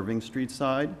on the Irving Street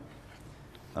side.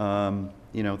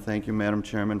 Thank you, Madam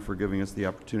Chairman, for giving us the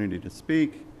opportunity to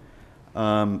speak.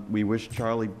 We wish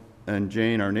Charlie and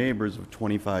Jane, our neighbors of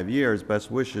 25 years,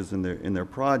 best wishes in their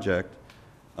project.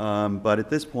 But at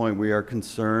this point, we are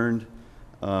concerned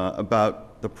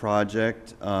about the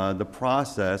project, the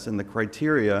process, and the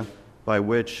criteria by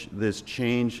which this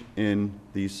change in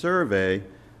the survey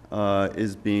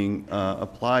is being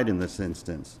applied in this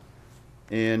instance.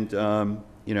 And,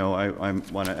 I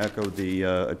want to echo the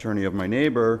attorney of my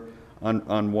neighbor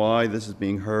on why this is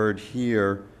being heard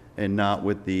here and not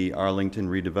with the Arlington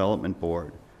Redevelopment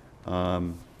Board.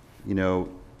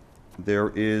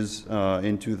 There is,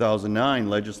 in 2009,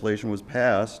 legislation was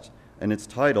passed, and it's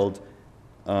titled,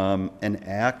 an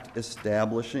act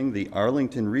establishing the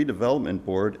Arlington Redevelopment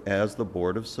Board as the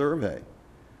Board of Survey.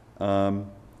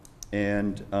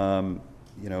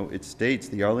 It states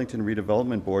the Arlington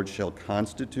Redevelopment Board shall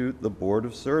constitute the Board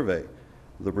of Survey.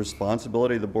 The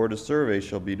responsibility of the Board of Survey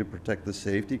shall be to protect the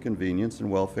safety, convenience, and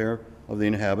welfare of the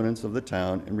inhabitants of the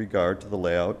town in regard to the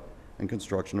layout and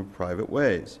construction of private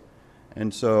ways.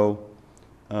 And so,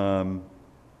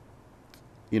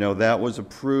 that was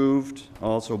approved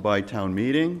also by town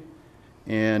meeting,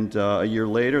 and a year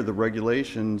later, the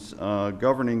regulations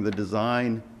governing the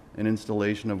design and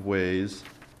installation of ways,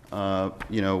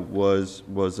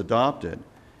 was adopted.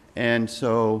 And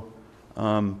so,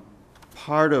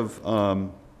 part of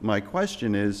my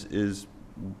question is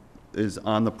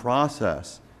on the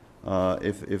process.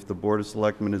 If the Board of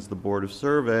Selectmen is the Board of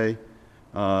Survey,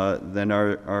 then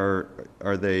are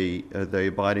they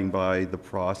abiding by the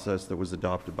process that was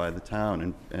adopted by the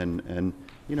town? And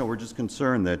you know, we're just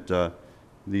concerned that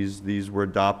these were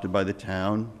adopted by the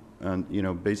town, and you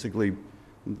know, basically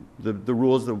the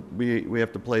rules that we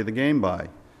have to play the game by,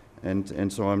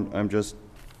 and so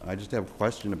I just have a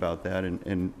question about that,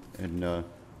 and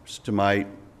just to my,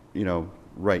 you know,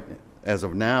 right as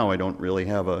of now, I don't really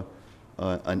have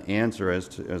an answer as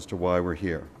to why we're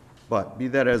here. But be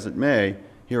that as it may,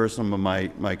 here are some of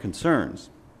my concerns.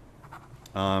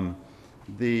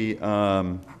 The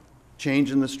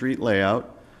change in the street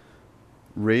layout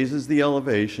raises the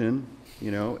elevation,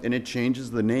 you know, and it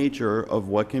changes the nature of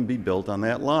what can be built on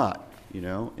that lot. You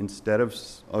know, instead of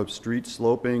street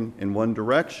sloping in one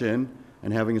direction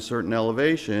and having a certain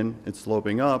elevation, it's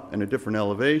sloping up in a different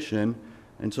elevation,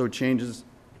 and so it changes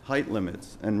height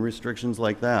limits and restrictions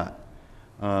like that.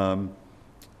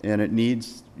 And it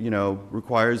needs, you know,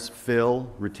 requires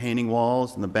fill, retaining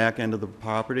walls in the back end of the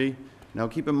property. Now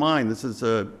keep in mind, this is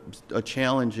a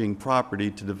challenging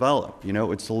property to develop. You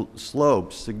know, it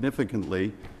slopes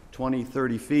significantly, 20,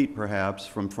 30 feet perhaps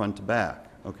from front to back,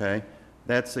 okay?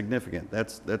 That's significant.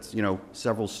 That's you know,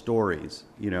 several stories,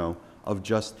 you know, of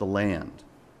just the land,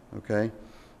 okay?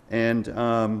 And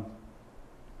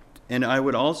I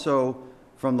would also,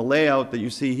 from the layout that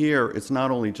you see here, it's not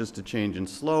only just a change in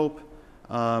slope,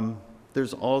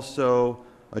 there's also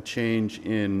a change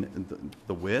in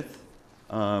the width.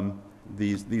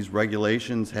 These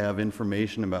regulations have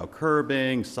information about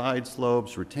curbing, side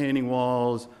slopes, retaining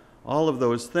walls, all of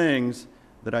those things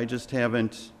that I just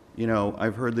haven't, you know,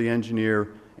 I've heard the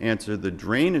engineer answer the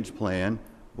drainage plan,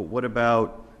 but what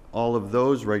about all of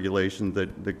those regulations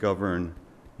that govern,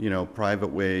 you know,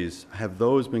 private ways? Have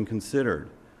those been considered?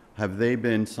 Have they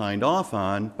been signed off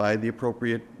on by the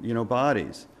appropriate, you know,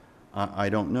 bodies? I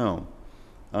don't know.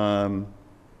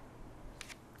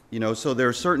 You know, so there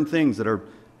are certain things that are,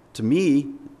 to me,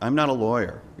 I'm not a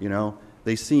lawyer, you know,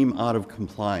 they seem out of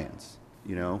compliance,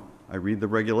 you know. I read the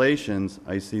regulations,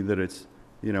 I see that it's,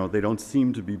 you know, they don't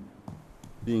seem to be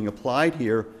being applied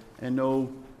here, and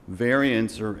no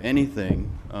variance or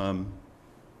anything,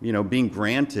 you know, being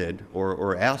granted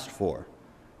or asked for.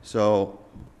 So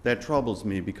that troubles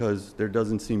me because there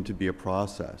doesn't seem to be a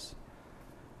process.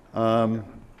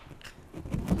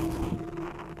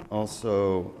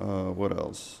 Also, what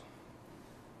else?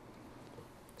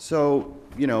 So,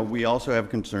 you know, we also have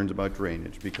concerns about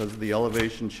drainage because of the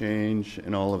elevation change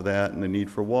and all of that and the need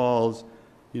for walls.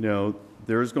 You know,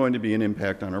 there's going to be an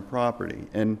impact on our property.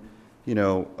 And, you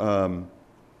know,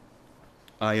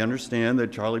 I understand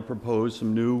that Charlie proposed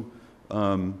some new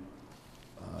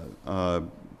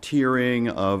tiering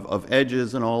of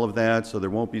edges and all of that, so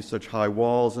there won't be such high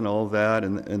walls and all of that,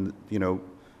 and you know,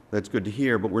 that's good to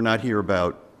hear, but we're not here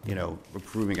about, you know,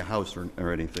 approving a house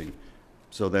or anything.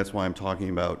 So that's why I'm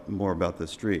talking more about the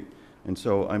street. And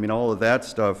so, I mean, all of that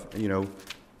stuff, you know,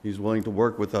 he's willing to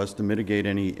work with us to mitigate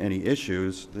any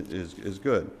issues is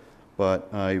good.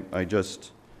 But I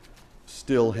just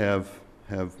still have,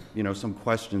 you know, some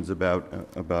questions about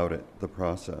it, the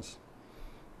process.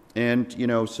 And, you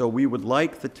know, so we would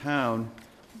like the town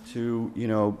to, you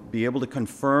know, be able to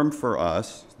confirm for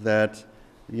us that,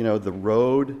 you know, the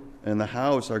road and the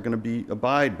house are going to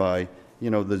abide by, you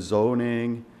know, the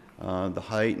zoning, the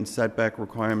height and setback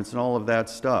requirements and all of that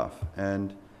stuff.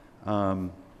 And well,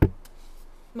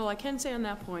 I can say on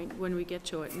that point, when we get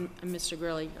to it, and Mr.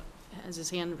 Gurley has his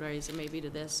hand raised, and maybe to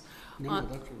this,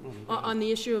 on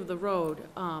the issue of the road,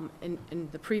 and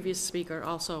the previous speaker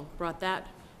also brought that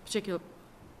particular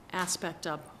aspect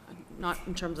up, not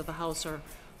in terms of the house or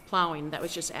plowing, that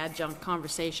was just adjunct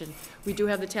conversation. We do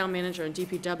have the town manager and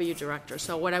DPW director,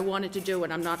 so what I wanted to do,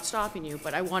 and I'm not stopping you,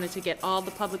 but I wanted to get all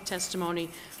the public testimony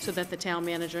so that the town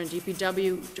manager and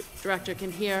DPW director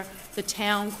can hear the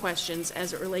town questions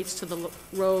as it relates to the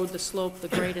road, the slope, the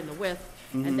grade, and the width,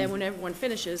 and then when everyone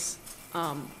finishes,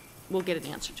 we'll get an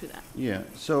answer to that. yeah,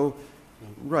 so,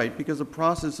 right, because the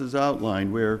process is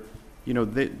outlined where, you know,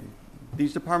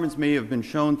 these departments may have been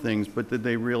shown things, but did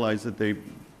they realize that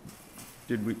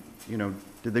did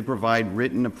they provide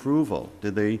written approval?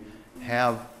 Did they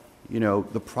have, you know,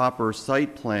 the proper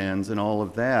site plans and all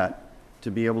of that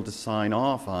to be able to sign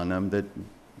off on them that,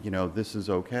 you know, this is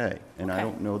okay? And I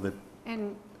don't know that.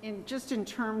 And just in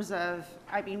terms of,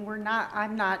 I mean,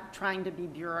 I'm not trying to be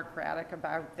bureaucratic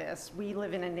about this. We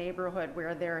live in a neighborhood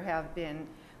where there have been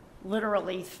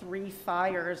literally 3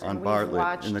 fires, On and we've Bartlett,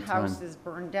 watched in the time. houses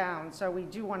burn down. So we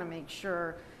do want to make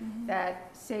sure that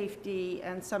safety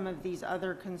and some of these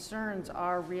other concerns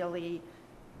are really,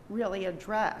 really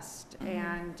addressed.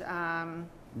 And,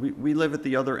 We live at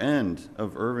the other end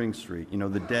of Irving Street, you know,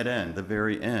 the dead end, the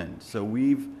very end. So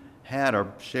we've had our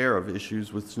share of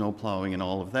issues with snow plowing and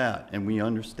all of that, and we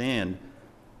understand,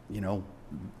 you know,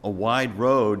 a wide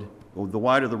road, well, the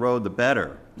wider the road, the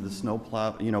better. The snow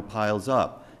plow, you know, piles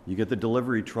up. You get the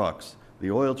delivery trucks,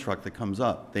 the oil truck that comes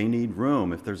up. They need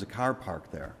room if there's a car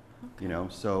parked there, you know?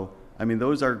 So, I mean,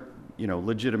 those are, you know,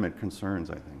 legitimate concerns,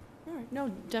 I think. All right, no,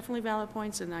 definitely valid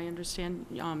points, and I understand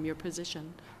your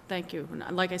position. Thank you.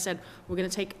 And like I said, we're going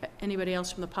to take anybody else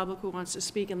from the public who wants to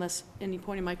speak, unless any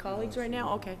point of my colleagues right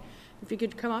now. Okay. If you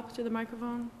could come up to the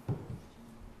microphone.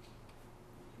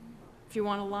 If you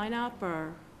want to line up,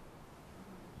 or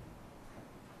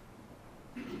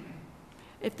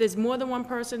if there's more than one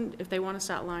person, if they want to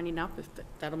start lining up,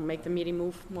 that'll make the meeting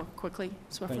move more quickly,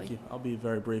 swiftly. Thank you. I'll be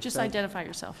very brief. Just identify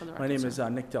yourself for the record. My name is sir.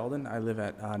 Nick Delden. I live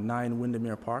at 9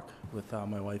 Windermere Park with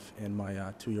my wife and my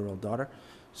 2-year-old daughter.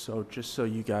 So just so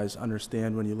you guys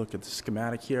understand, when you look at the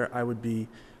schematic here, I would be,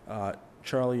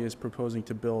 Charlie is proposing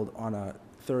to build on a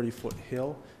 30-foot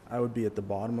hill. I would be at the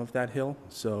bottom of that hill.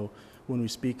 So when we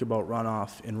speak about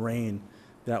runoff and rain,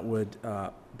 that would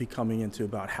be coming into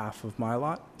about half of my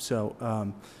lot. So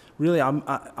really,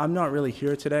 I'm not really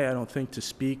here today, I don't think, to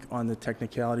speak on the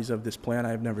technicalities of this plan.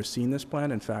 I've never seen this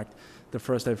plan. In fact, the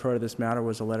first I've heard of this matter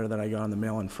was a letter that I got in the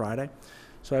mail on Friday.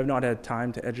 So I've not had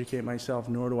time to educate myself,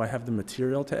 nor do I have the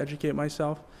material to educate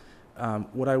myself.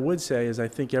 What I would say is I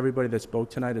think everybody that spoke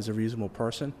tonight is a reasonable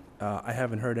person. I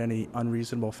haven't heard any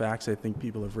unreasonable facts. I think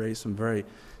people have raised some very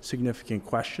significant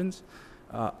questions.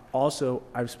 Also,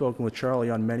 I've spoken with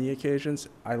Charlie on many occasions.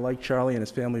 I like Charlie and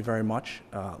his family very much.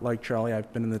 Like Charlie,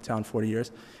 I've been in the town 40 years.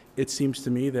 It seems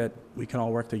to me that we can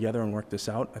all work together and work this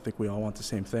out. I think we all want the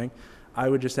same thing. I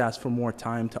would just ask for more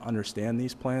time to understand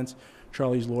these plans.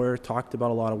 Charlie's lawyer talked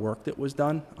about a lot of work that was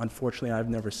done. Unfortunately, I've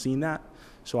never seen that.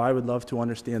 So I would love to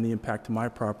understand the impact to my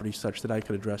property such that I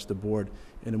could address the board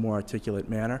in a more articulate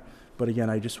manner. But again,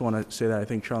 I just want to say that I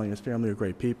think Charlie and his family are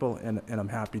great people, and I'm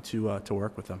happy to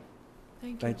work with them.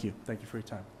 Thank you. Thank you. Thank you for your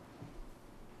time.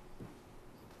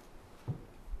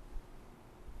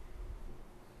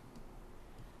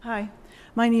 Hi,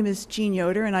 my name is Jean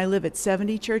Yoder, and I live at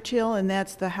 70 Churchill, and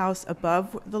that's the house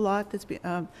above the lot that's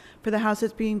for the house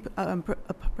that's being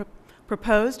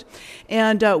proposed.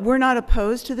 And we're not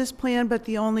opposed to this plan, but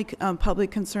the only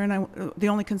concern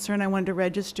I wanted to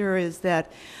register is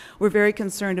that we're very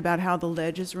concerned about how the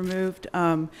ledge is removed.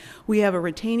 We have a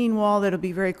retaining wall that'll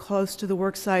be very close to the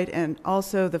work site, and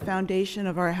also the foundation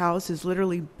of our house is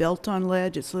literally built on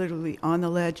ledge. It's literally on the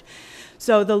ledge.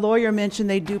 So the lawyer mentioned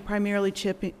they do primarily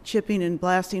chipping and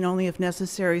blasting only if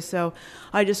necessary. So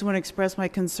I just want to express my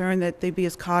concern that they be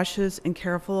as cautious and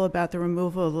careful about the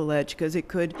removal of the ledge, because it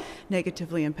could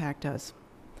negatively impact us.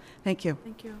 Thank you.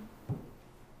 Thank you.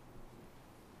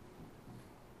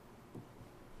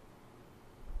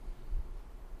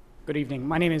 Good evening.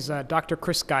 My name is Dr.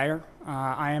 Chris Geyer.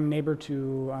 I am neighbor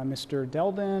to Mr.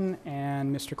 Delden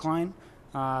and Mr. Klein.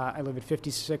 I live at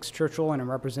 56 Churchill, and I'm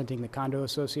representing the condo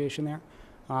association there,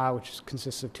 which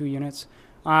consists of 2 units.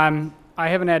 I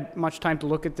haven't had much time to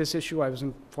look at this issue. I was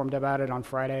informed about it on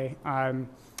Friday. I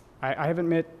haven't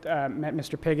met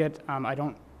Mr. Piggott. I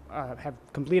don't have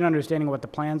complete understanding of what the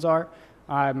plans are.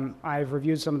 I've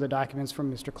reviewed some of the documents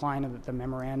from Mr. Klein and the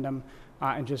memorandum,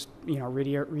 and just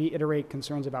reiterate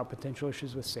concerns about potential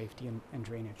issues with safety and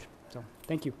drainage. So,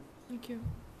 thank you. Thank you.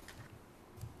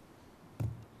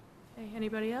 Hey,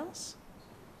 anybody else?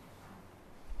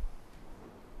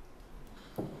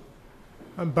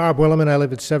 I'm Bob Williman. I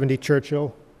live at 70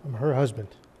 Churchill. I'm her husband.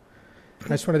 I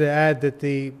just wanted to add that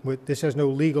this has no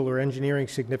legal or engineering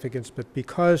significance, but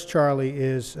because Charlie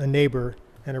is a neighbor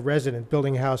and a resident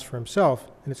building a house for himself,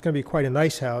 and it's going to be quite a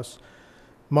nice house,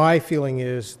 my feeling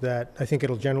is that I think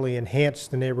it'll generally enhance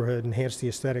the neighborhood, enhance the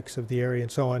aesthetics of the area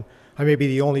and so on. I may be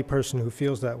the only person who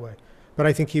feels that way, but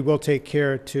I think he will take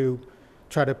care to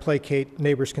try to placate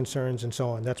neighbors' concerns and so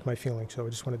on. That's my feeling, so I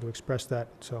just wanted to express that.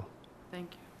 So,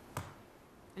 thank you.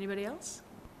 Anybody else?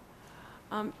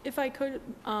 If I could,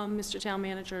 Mr. Town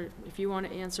Manager, if you want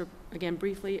to answer again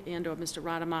briefly, and/or Mr.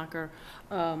 Rademacher,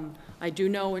 I do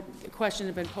know a question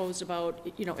has been posed about,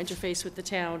 interface with the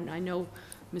town. I know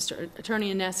Mr.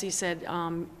 Attorney Anesi said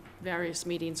various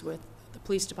meetings with the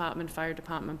police department, fire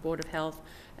department, Board of Health,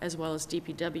 as well as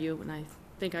DPW, and I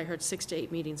think I heard 6 to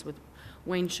 8 meetings with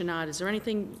Wayne Chenard. Is there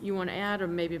anything you want to add, or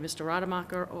maybe Mr.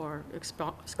 Rademacher, or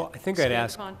Well, I think I'd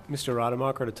ask upon? Mr.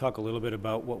 Rademacher to talk a little bit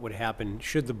about what would happen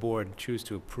should the board choose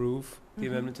to approve the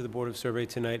amendment to the Board of Survey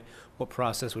tonight, what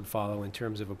process would follow in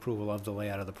terms of approval of the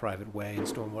layout of the private way and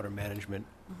stormwater management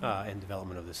and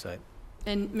development of the site.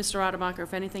 And Mr. Rademacher,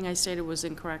 if anything I stated was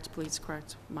incorrect, please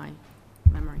correct my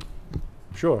memory.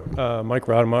 Sure. Mike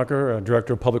Rademacher,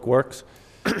 Director of Public Works.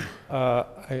 I'm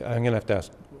going to have to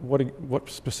ask, what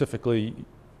specifically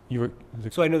you were...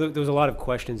 So I know that there was a lot of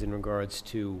questions in regards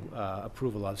to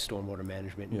approval of stormwater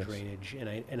management and drainage,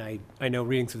 and I know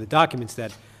reading through the documents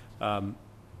that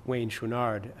Wayne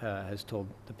Chouinard has told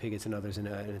the Piggotts and others, and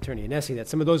Attorney Anesi, that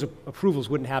some of those approvals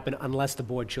wouldn't happen unless the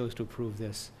board chose to approve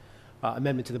this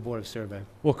amendment to the Board of Survey.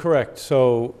 Well, correct.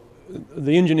 So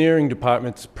the engineering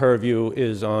department's purview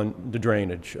is on the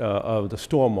drainage of the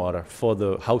stormwater for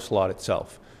the house lot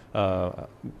itself.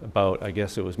 About, I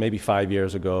guess it was maybe 5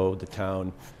 years ago, the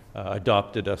town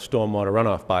adopted a stormwater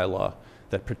runoff bylaw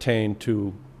that pertained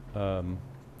to the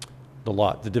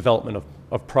lot, the development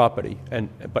of property,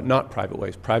 but not private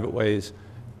ways. Private ways,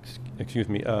 excuse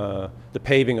me, the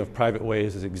paving of private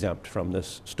ways is exempt from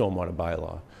this stormwater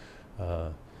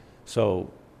bylaw. So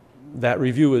that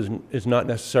review is not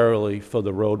necessarily for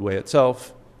the roadway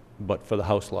itself, but for the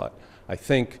house lot. I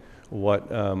think what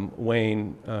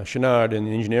Wayne Chenard and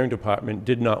the engineering department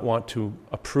did not want to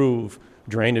approve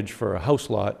drainage for a house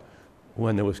lot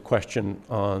when there was question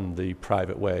on the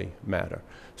private way matter.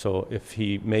 So if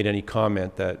he made any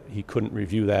comment that he couldn't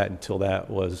review that until that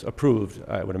was approved,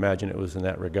 I would imagine it was in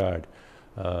that regard.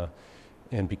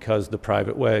 And because the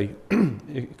private way,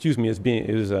 excuse me, is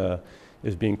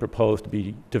being proposed to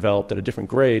be developed at a different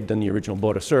grade than the original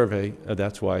Board of Survey,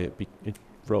 that's why it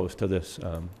rose to this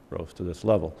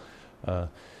level.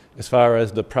 As far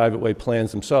as the private way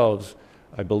plans themselves,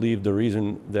 I believe the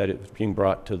reason that it was being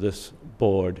brought to this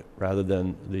board rather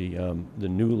than the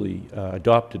newly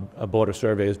adopted Board of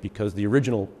Survey is because the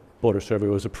original Board of Survey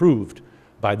was approved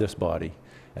by this body.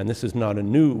 And this is not a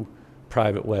new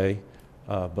private way,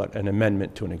 but an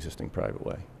amendment to an existing private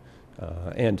way.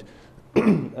 And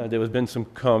there has been some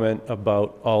comment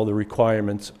about all the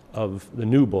requirements of the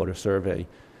new Board of Survey,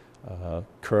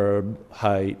 curb,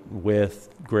 height, width,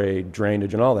 grade,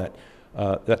 drainage, and all that.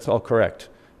 That's all correct.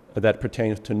 That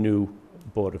pertains to new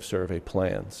Board of Survey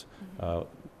plans.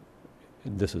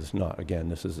 This is not, again,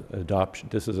 this is adoption.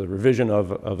 This is a revision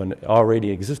of an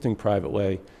already existing private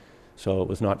way, so it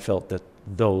was not felt that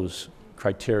those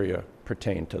criteria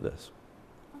pertain to this.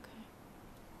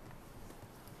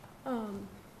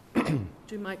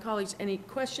 Do my colleagues, any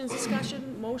questions,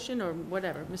 discussion, motion, or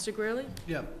whatever? Mr. Greeley?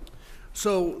 Yeah.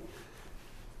 So,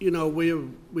 you know,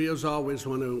 we as always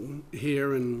want to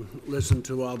hear and listen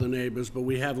to all the neighbors, but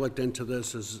we have looked into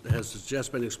this, as has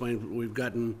just been explained. We've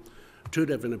gotten two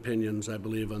different opinions, I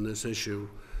believe, on this issue.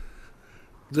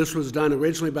 This was done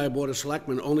originally by a Board of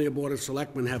Selectmen. Only a Board of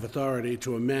Selectmen have authority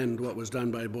to amend what was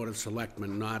done by a Board of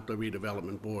Selectmen, not the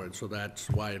redevelopment board. So that's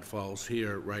why it falls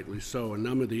here, rightly so. A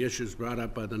number of the issues brought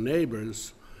up by the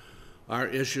neighbors are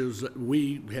issues that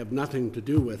we have nothing to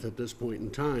do with at this point in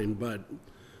time, but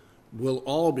will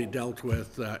all be dealt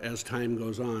with as time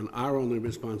goes on. Our only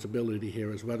responsibility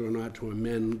here is whether or not to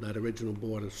amend that original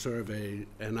Board of Survey,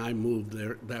 and I move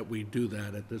that we do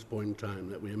that at this point in time,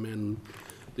 that we amend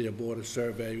the Board of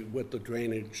Survey with the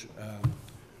drainage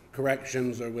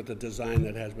corrections or with the design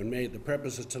that has been made. The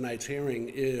purpose of tonight's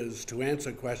hearing is to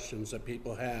answer questions that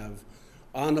people have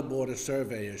on the Board of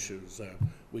Survey issues.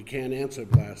 We can't answer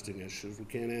blasting issues. We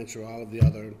can't answer all of the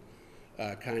other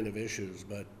kind of issues,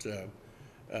 but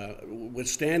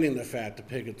withstanding the fact the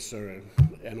Piggotts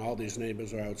and all these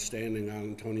neighbors are outstanding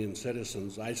Arlingtonian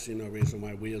citizens, I see no reason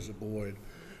why we as a board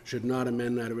should not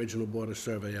amend that original Board of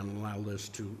Survey and allow this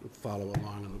to follow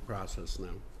along in the process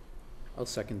now. I'll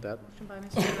second that. Motion by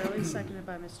Mr. Greeley, seconded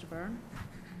by Mr. Byrne.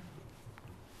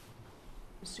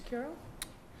 Mr. Curo?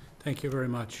 Thank you very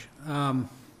much. I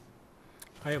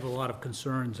have a lot of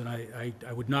concerns, and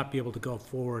I would not be able to go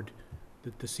forward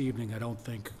this evening, I don't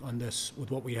think, on this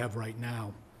with what we have right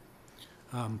now.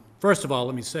 First of all,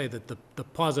 let me say that the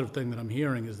positive thing that I'm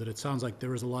hearing is that it sounds like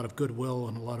there is a lot of goodwill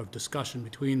and a lot of discussion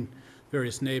between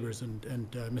various neighbors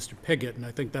and Mr. Pigott, and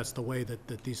I think that's the way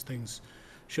that these things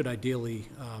should ideally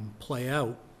play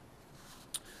out.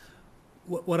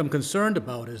 What I'm concerned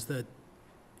about is that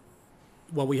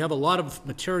while we have a lot of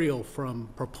material from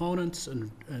proponents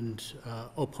and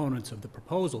opponents of the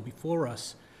proposal before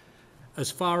us, as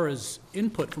far as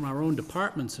input from our own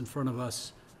departments in front of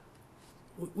us,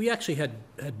 we actually had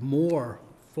more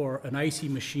for an icy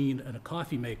machine and a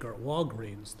coffee maker at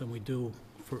Walgreens than we do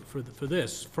for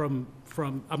this.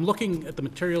 I'm looking at the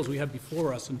materials we have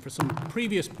before us, and for some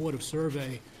previous Board of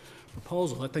Survey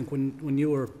proposals, I think when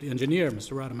you were the engineer,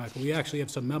 Mr. Rademacher, we actually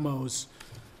have some memos,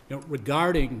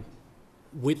 regarding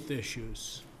width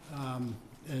issues,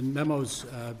 and memos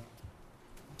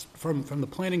from the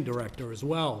planning director as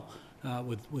well,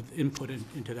 with input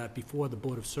into that before the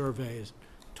Board of Surveys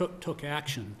took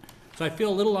action. So I feel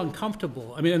a little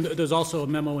uncomfortable. I mean, there's also a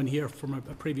memo in here from a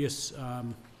previous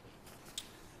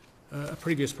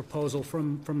proposal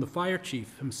from the fire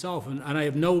chief himself, and I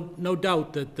have no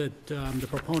doubt that the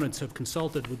proponents have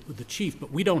consulted with the chief,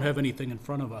 but we don't have anything in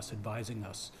front of us advising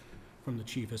us from the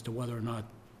chief as to whether or not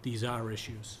these are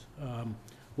issues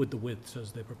with the widths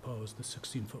as they proposed, the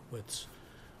 16-foot widths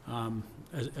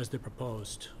as they're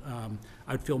proposed.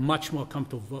 I'd feel much more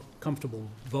comfortable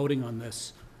voting on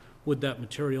this with that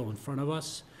material in front of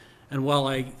us. And while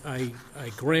I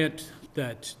grant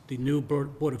that the new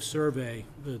Board of Survey,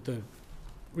 the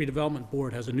redevelopment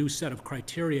board has a new set of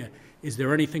criteria, is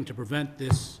there anything to prevent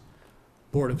this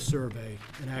Board of Survey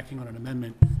in acting on an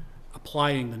amendment,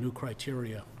 applying the new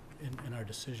criteria in our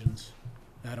decisions?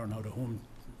 I don't know to whom.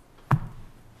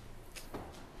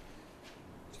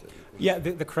 Yeah,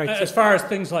 the criteria. As far as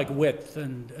things like width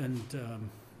and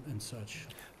such.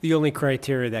 The only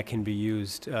criteria that can be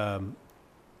used,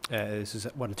 this is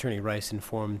what Attorney Rice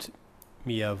informed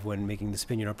me of when making this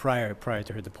opinion, or prior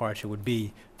to her departure, would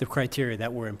be the criteria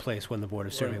that were in place when the Board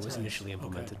of Survey was initially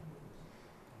implemented.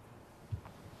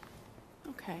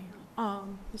 Okay.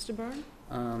 Mr. Byrne?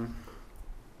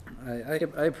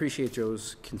 I appreciate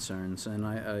Joe's concerns, and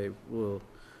I will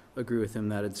agree with him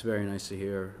that it's very nice to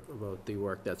hear about the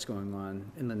work that's going on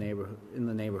in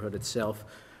the neighborhood itself.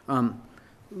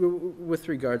 With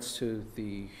regards to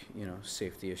the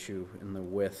safety issue and the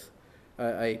width,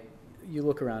 you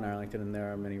look around Arlington and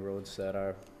there are many roads that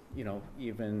are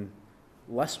even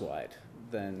less wide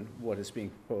than what is being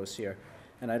proposed here,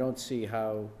 and I don't see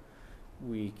how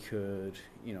we could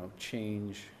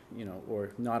change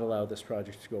or not allow this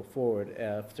project to go forward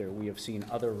after we have seen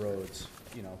other roads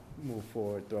move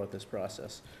forward throughout this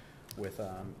process with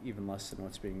even less than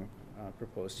what's being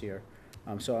proposed here.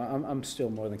 So I'm still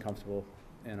more than comfortable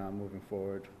in moving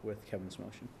forward with Kevin's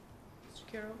motion.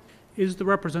 Mr. Carroll? Is the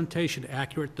representation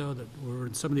accurate, though, that we're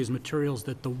in some of these materials,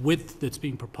 that the width that's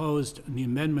being proposed in the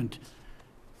amendment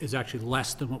is actually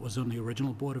less than what was on the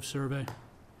original Board of Survey?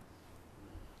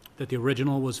 That the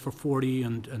original was for 40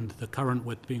 and the current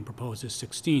width being proposed is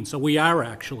 16. So we are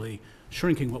actually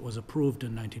shrinking what was approved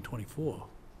in 1924.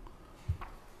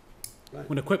 Right.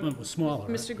 When equipment was smaller.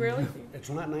 Mr. Greeley? It's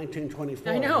not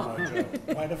 1924. I know.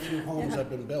 Quite a few homes have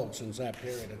been built since that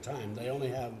period of time. They only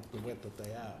have the width that they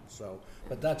have, so.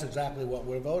 But that's exactly what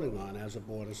we're voting on as a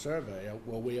Board of Survey.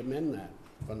 Will we amend that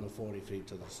from the 40 feet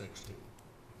to the 16?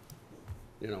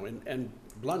 And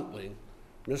bluntly,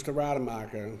 Mr.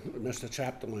 Rademacher, Mr.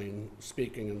 Chapdelaine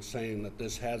speaking and saying that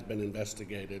this has been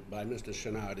investigated by Mr.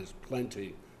 Chenard is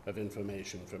plenty of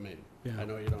information for me. Yeah. I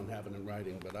know you don't have it in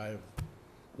writing, but I have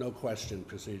no question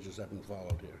procedures have been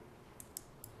followed here.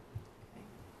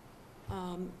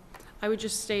 I would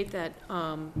just state that,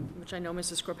 which I know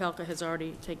Mrs. Kropelka has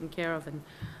already taken care of, and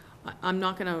I'm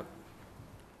not going to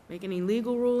make any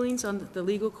legal rulings on the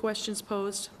legal questions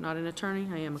posed. I'm not an attorney,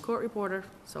 I am a court reporter,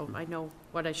 so I know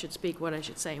what I should speak, what I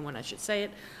should say, and when I should say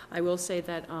it. I will say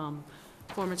that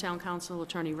former Town Council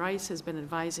Attorney Rice has been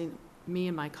advising me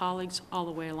and my colleagues all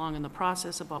the way along in the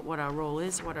process about what our role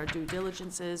is, what our due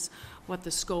diligence is, what the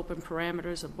scope and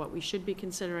parameters of what we should be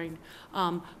considering.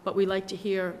 But we like to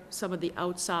hear some of the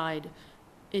outside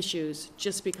issues,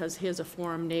 just because here's a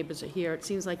forum, neighbors are here. It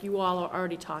seems like you all are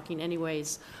already talking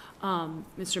anyways.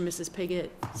 Mr. and Mrs.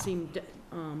 Piggott seemed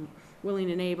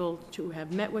willing and able to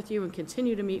have met with you and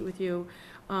continue to meet with you,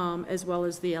 as well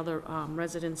as the other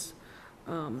residents.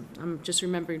 I'm just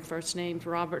remembering first names,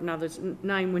 Robert and others,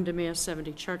 9 Windermere,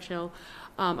 70 Churchill.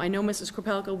 I know Mrs.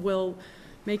 Kropelka will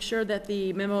make sure that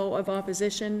the memo of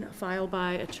opposition filed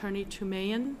by Attorney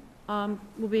Tumayan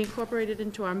will be incorporated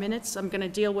into our minutes. I'm going to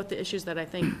deal with the issues that I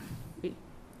think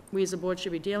we as a board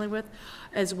should be dealing with,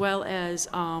 as well as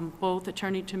both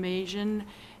Attorney Tumayan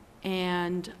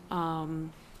and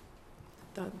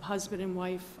the husband and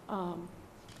wife.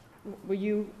 Were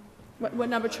you, what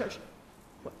number church?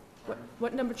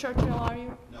 What number Churchill are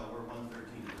you? No, we're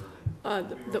 113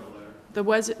 Irving. The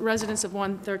residents of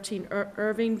 113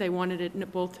 Irving, they wanted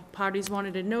it, both parties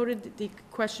wanted it noted, the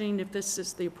questioning if this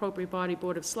is the appropriate body,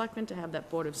 Board of Selectmen, to have that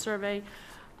Board of Survey.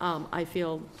 I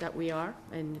feel that we are,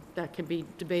 and that can be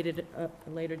debated at a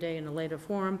later day in a later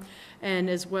forum. And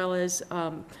as well as,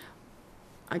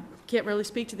 I can't really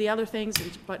speak to the other things,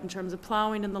 but in terms of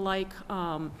plowing and the like,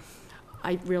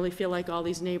 I really feel like all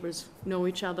these neighbors know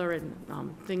each other, and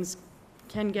things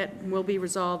will be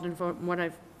resolved, and from what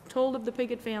I've told of the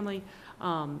Pickett family,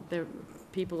 they're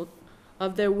people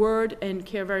of their word and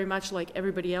care very much, like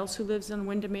everybody else who lives in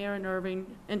Windermere and Irving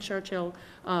and Churchill,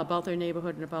 about their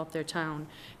neighborhood and about their town.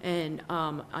 And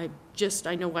I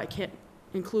know I can't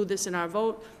include this in our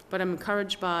vote, but I'm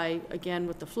encouraged by, again,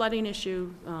 with the flooding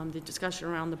issue, the discussion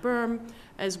around the berm,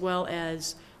 as well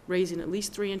as raising at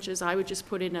least 3 inches. I would just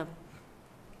put in a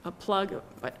plug,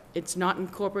 but it's not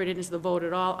incorporated into the vote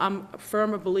at all. I'm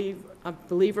a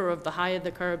believer of the higher the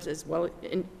curbs, as well,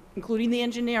 including the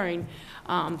engineering,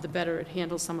 the better it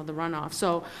handles some of the runoff.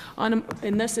 So,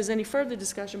 unless there's any further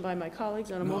discussion by my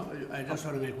colleagues on a motion. No, I just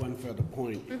want to make one further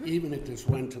point. Even if this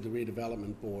went to the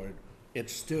redevelopment board, it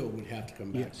still would have to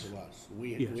come back to us.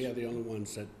 We are the only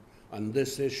ones that, on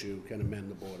this issue, can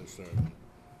amend the Board of Survey.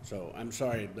 So I'm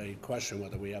sorry, they question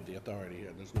whether we have the authority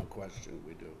here. There's no question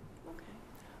we do.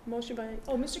 Motion by,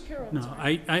 Mr. Carroll. No,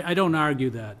 I don't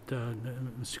argue that,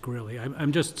 Mr. Greeley.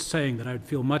 I'm just saying that I'd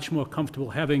feel much more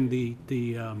comfortable having the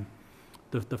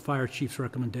fire chief's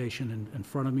recommendation in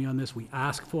front of me on this. We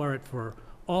ask for it for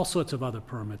all sorts of other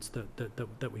permits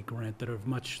that we grant that are of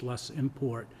much less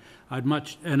import.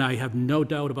 And I have no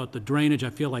doubt about the drainage. I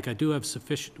feel like we have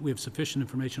sufficient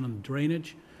information on the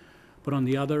drainage, but on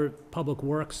the other public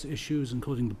works issues,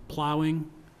 including the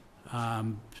plowing,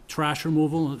 trash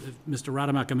removal, Mr.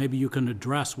 Rademacher, maybe you can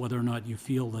address whether or not you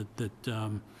feel that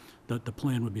the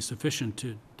plan would be sufficient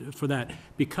for that.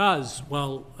 Because,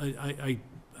 well, I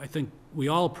think we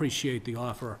all appreciate the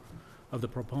offer of the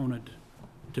proponent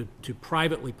to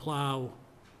privately plow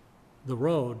the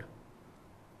road.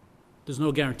 There's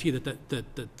no guarantee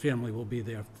that family will be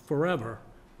there forever.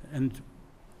 And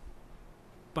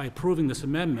by approving this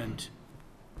amendment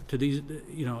to these,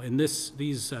 in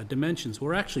these dimensions,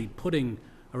 we're actually putting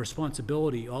a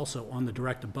responsibility also on the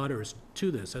direct abutters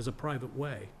to this as a private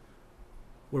way.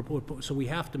 So we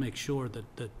have to make sure that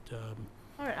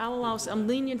All right, I'll allow some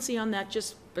leniency on that,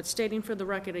 but stating for the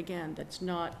record again, that's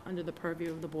not under the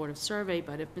purview of the Board of Survey,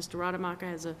 but if Mr. Rademacher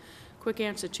has a quick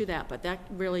answer to that, but that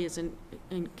really is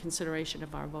in consideration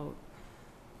of our vote.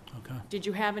 Okay. Did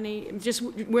you have any, just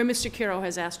where Mr. Kiro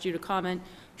has asked you to comment?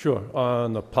 Sure.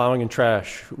 On the plowing and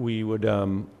trash, we would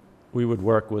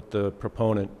work with the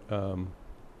proponent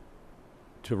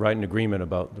to write an agreement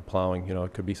about the plowing.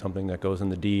 It could be something that goes in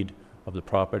the deed of the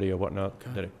property or whatnot,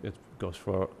 that it goes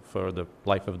for the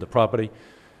life of the property.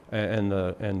 And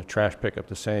the trash pickup,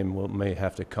 the same, may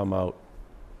have to come out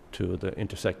to the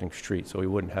intersecting street, so we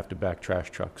wouldn't have to back trash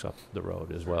trucks up the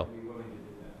road as well.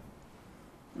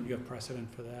 you have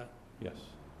precedent for that? Yes.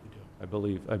 You do.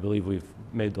 I believe we've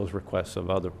made those requests of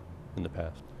other in the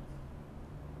past.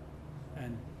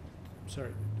 And, I'm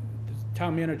sorry, the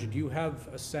town manager, do you have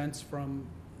a sense from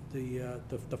the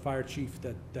fire chief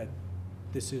that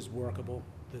this is workable,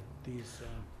 that these?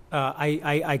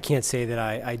 I can't say that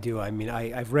I do. I mean,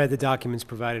 I've read the documents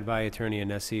provided by Attorney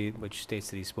Anesi, which states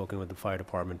that he's spoken with the fire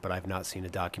department, but I've not seen a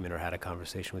document or had a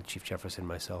conversation with Chief Jefferson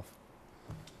myself.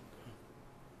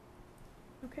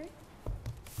 Okay.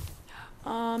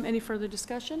 Any further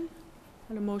discussion?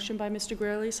 On a motion by Mr.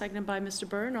 Greeley, seconded by Mr.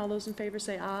 Byrne. All those in favor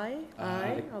say aye.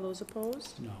 Aye. All those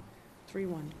opposed? No.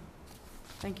 3-1.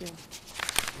 Thank you.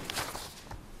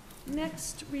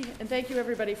 Next, and thank you,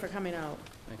 everybody, for coming out.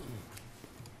 Thank you.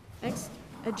 Next,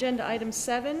 agenda item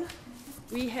 7,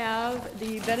 we have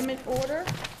the betterment order,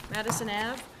 Madison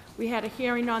Ave. We had a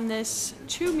hearing on this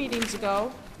 2 meetings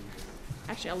ago.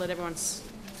 Actually, I'll let everyone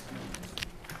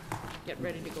get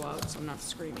ready to go out, so I'm not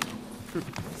screaming.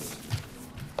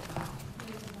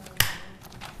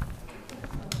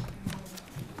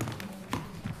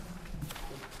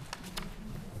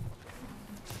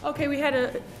 Okay, we had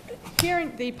a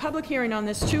hearing, the public hearing on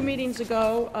this 2 meetings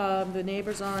ago. The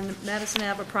neighbors on Madison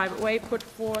Ave, a private way, put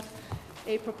forth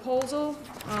a proposal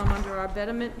under our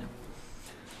betterment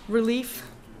relief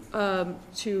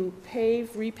to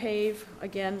repave,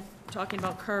 again, talking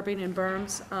about curbing and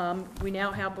berms. We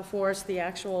now have before us the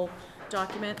actual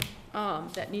document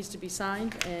that needs to be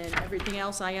signed, and everything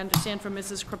else, I understand from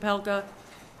Mrs. Kropelka,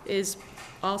 is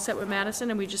all set with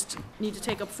Madison, and we just need to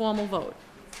take a formal vote.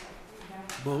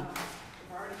 Vote.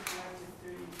 We've already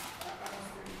collected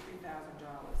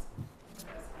almost $33,000.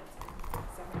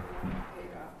 Some of them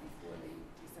paid off before the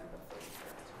December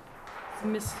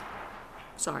 31st.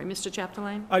 sorry, Mr.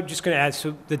 Chapdelaine? I'm just going to add,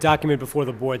 so the document before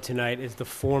the board tonight is the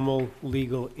formal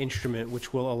legal instrument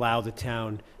which will allow the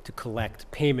town to collect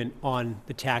payment on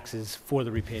the taxes for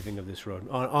the repaving of this road,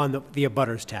 on the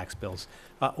abutters' tax bills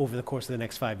over the course of the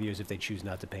next 5 years if they choose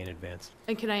not to pay in advance.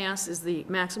 And can I ask, is the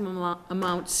maximum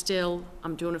amount still,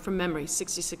 I'm doing it from memory,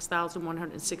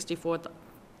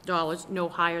 $66,164, no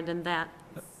higher than that?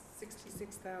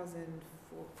 66,000.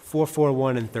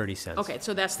 441 and 30 cents. Okay,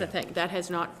 so that's the thing. That has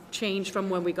not changed from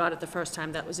when we got it the first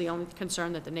time. That was the only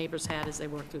concern that the neighbors had as they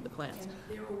worked through the plans. And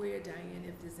they're aware, Diane,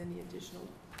 if there's any additional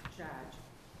charge,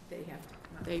 they have to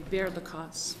come out. They bear the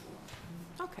costs.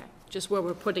 Okay, just where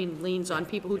we're putting liens on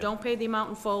people who don't pay the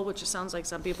amount in full, which it sounds like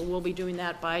some people will be doing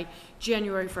that by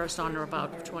January 1st on or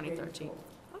about 2013.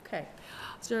 Okay.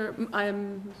 Sir,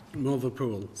 Move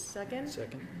approval. second?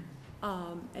 Second.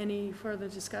 Any further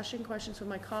discussion, questions from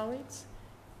my colleagues?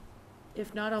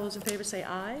 If not, all those in favor say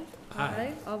aye.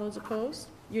 Aye. All those opposed?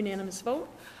 Unanimous vote.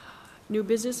 New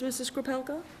business, Mrs. Kropelka? I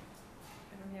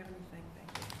don't have anything, thank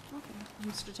you.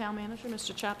 Okay. Mr. Town Manager,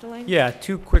 Mr. Chapdelaine? Yeah,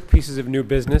 two quick pieces of new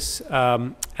business.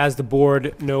 As the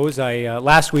board knows, I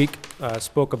last week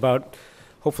spoke about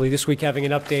hopefully this week having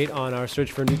an update on our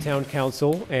search for a new town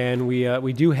council, and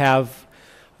we do have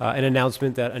an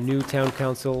announcement that a new town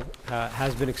council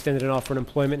has been extended an offer of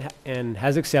employment and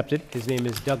has accepted. His name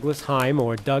is Douglas Heim,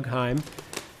 or Doug Heim.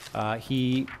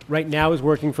 He right now is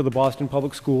working for the Boston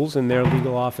Public Schools in their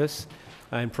legal office,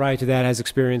 and prior to that has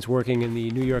experience working in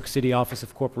the New York City Office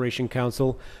of Corporation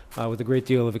Counsel with a great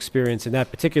deal of experience in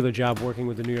that particular job working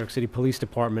with the New York City Police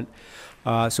Department.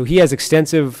 So he has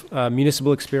extensive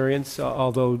municipal experience,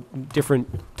 although different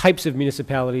types of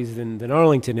municipalities than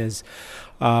Arlington is.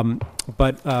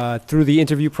 But through the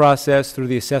interview process, through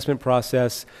the assessment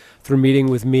process, through meeting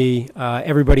with me,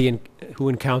 everybody who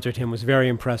encountered him was very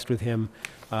impressed with him.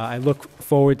 I look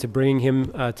forward to bringing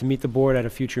him to meet the board at a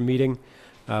future meeting.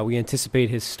 We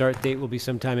anticipate his start date will be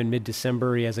sometime in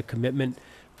mid-December. He has a commitment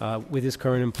with his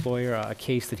current employer, a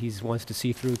case that he wants to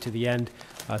see through to the end.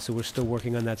 So we're still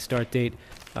working on that start date.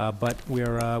 But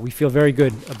we feel very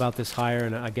good about this hire,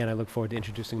 and again, I look forward to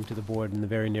introducing him to the board in the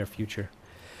very near future.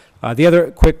 The other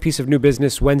quick piece of new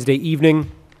business, Wednesday evening,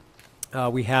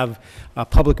 we have a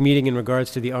public meeting in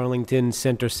regards to the Arlington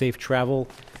Center Safe Travel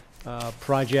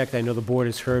project. I know the board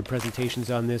has heard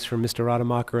presentations on this from Mr.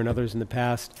 Rademacher and others in the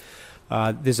past.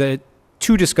 There's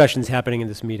two discussions happening in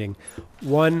this meeting.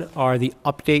 One are the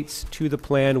updates to the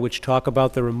plan, which talk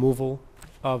about the removal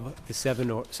of the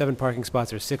seven parking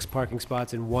spots or 6 parking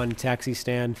spots and 1 taxi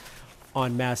stand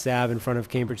on Mass Ave in front of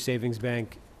Cambridge Savings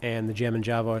Bank and the Jam and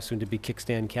Java, soon-to-be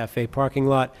Kickstand Cafe parking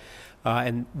lot,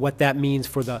 and what that means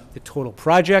for the total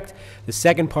project. The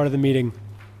second part of the meeting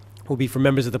will be for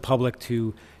members of the public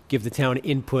to give the town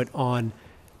input on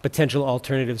potential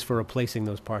alternatives for replacing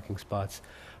those parking spots.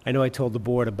 I know I told the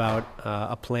board about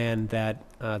a plan that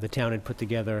the town had put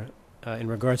together in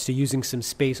regards to using some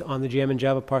space on the Jam and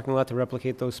Java parking lot to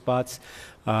replicate those spots.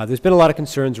 There's been a lot of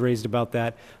concerns raised about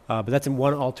that, but that's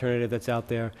one alternative that's out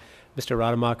there. Mr.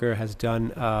 Rademacher has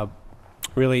done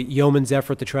really yeoman's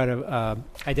effort to try to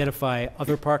identify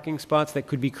other parking spots that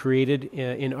could be created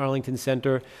in Arlington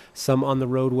Center, some on the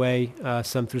roadway,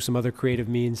 some through some other creative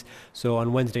means. So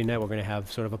on Wednesday night, we're going to have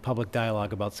sort of a public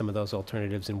dialogue about some of those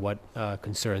alternatives and what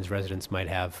concerns residents might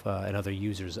have and other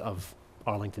users of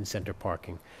Arlington Center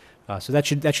parking. So that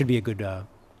should be a good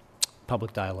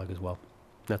public dialogue as well.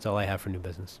 That's all I have for new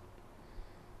business.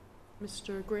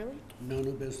 Mr. Greeley? No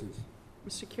new business.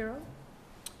 Mr. Kiro?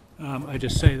 I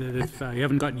just say that if you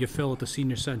haven't gotten your fill at the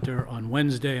senior center on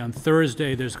Wednesday, on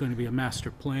Thursday, there's going to be a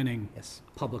master planning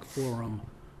public forum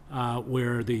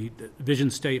where the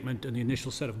vision statement and the initial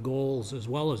set of goals, as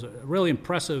well as a really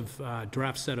impressive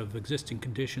draft set of existing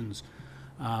conditions,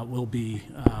 will be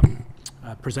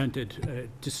presented. It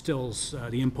distills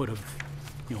the input of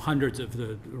hundreds of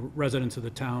the residents of the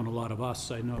town, a lot of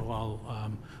us, I know,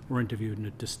 all were interviewed, and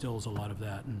it distills a lot of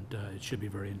that, and it should be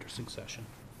a very interesting session.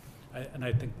 And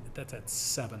I think that's at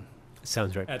 7.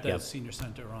 Sounds right. At the senior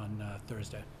center on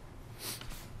Thursday.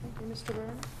 Thank you, Mr.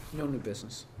 Byrne. No new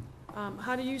business.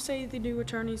 How do you say the new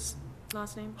attorney's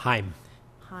last name? Heim.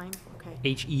 Heim, okay.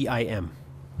 H-E-I-M.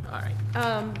 All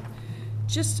right.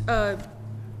 Just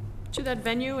to that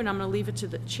venue, and I'm going to leave it to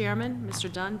the chairman,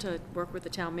 Mr. Dunn, to work with the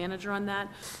town manager on that.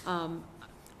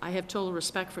 I have total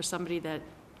respect for somebody that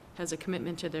has a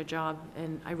commitment to their job,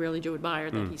 and I really do admire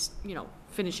that he's,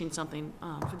 finishing something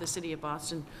for the city of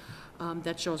Boston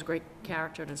that shows great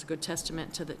character, and it's a good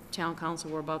testament to the town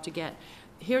council we're about to get.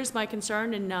 here's my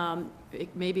concern, and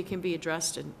it maybe can be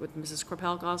addressed with Mrs.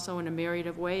 Kropelk also in a myriad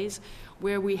of ways,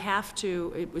 where we have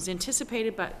to, it was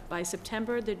anticipated by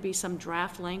September there'd be some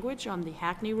draft language on the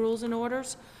Hackney rules and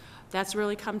orders. That's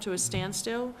really come to a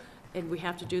standstill, and we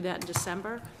have to do that in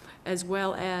December, as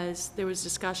well as there was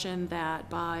discussion that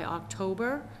by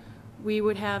October, we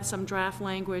would have some draft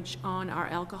language on our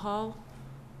alcohol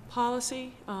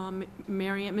policy.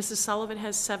 Mrs. Sullivan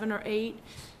has 7 or 8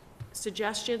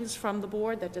 suggestions from the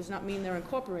board. That does not mean they're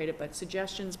incorporated, but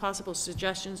suggestions, possible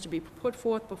suggestions to be put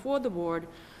forth before the board,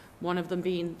 one of them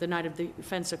being the night of the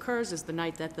offense occurs is the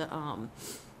night that the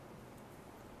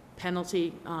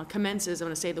penalty commences. I'm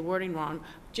going to say the wording wrong,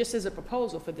 just as a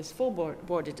proposal for this full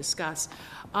board to discuss.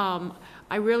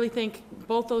 I really think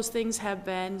both those things have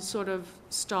been sort of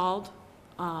stalled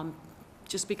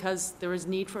just because there is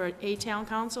need for a town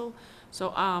council.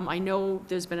 So I know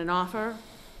there's been an offer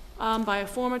by a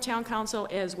former town council,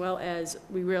 as well as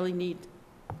we really need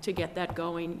to get that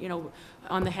going. You know,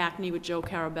 on the Hackney with Joe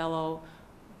Carabello,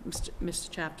 Mr.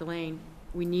 Chapdelaine,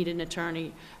 we need an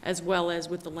attorney, as well as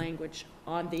with the language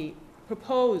on the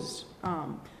proposed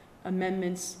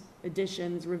amendments,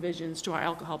 additions, revisions to our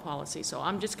alcohol policy. So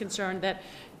I'm just concerned that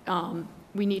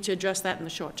we need to address that in the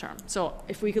short term. So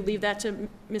if we could leave that to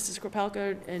Mrs.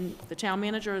 Kropelka and the town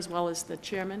manager, as well as the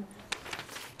chairman.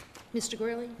 Mr.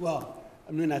 Greeley? Well,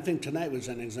 I mean, I think tonight was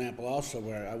an example also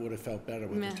where I would have felt better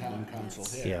with the town council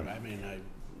here. Yeah. I mean,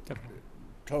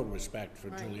 total respect for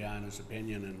Juliana's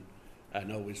opinion, and I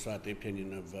know we sought the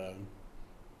opinion of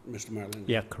Mr. Marlin.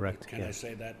 Yeah, correct. Can yeah. I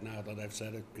say that now that I've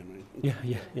said it? Can I?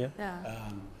 Yeah.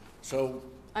 So,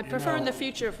 I'd prefer in the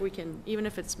future if we can, even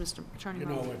if it's Mr. Attorney. You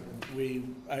know,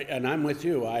 and I'm with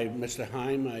you. Mr.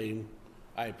 Heim,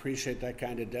 I appreciate that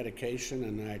kind of dedication,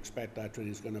 and I expect that's what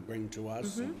he's going to bring to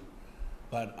us. Mm-hmm.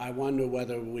 But I wonder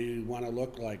whether we want to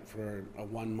look like for a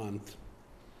 1 month.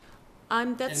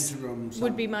 That's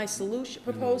would be my solution,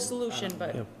 proposed solution,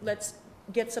 but let's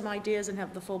get some ideas and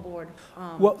have the full board.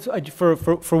 Well, so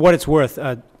for what it's worth,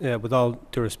 with all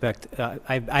due respect,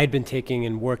 I'd been taking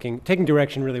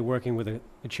direction, really working with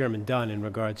the Chairman Dunn in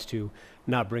regards to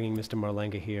not bringing Mr.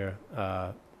 Marlenga here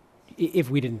if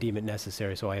we didn't deem it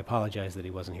necessary. So I apologize that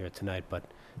he wasn't here tonight, but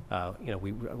you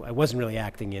know, I wasn't really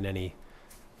acting in any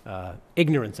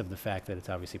ignorance of the fact that it's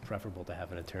obviously preferable to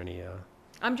have an attorney.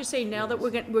 I'm just saying, now that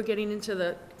we're getting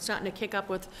into starting to kick up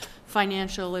with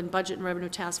financial and budget and revenue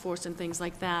task force and things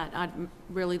like that, I'd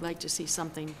really like to see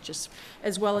something, just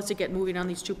as well as to get moving on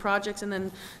these 2 projects, and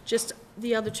then just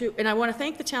the other 2. And I want to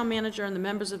thank the town manager and the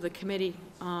members of the committee,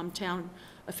 town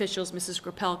officials, Mrs.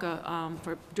 Kropelka,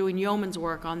 for doing yeoman's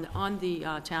work on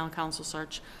the town council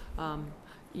search.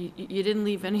 You didn't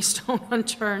leave any stone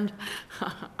unturned,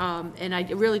 and I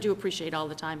really do appreciate all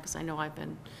the time, because I know I've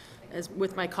been, as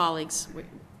with my colleagues,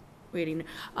 waiting.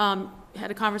 Had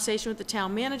a conversation with the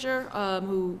town manager,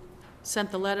 who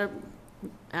sent the letter,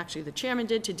 actually the chairman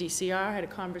did, to DCR, had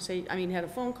a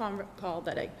phone call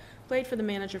that I played for the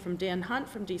manager from Dan Hunt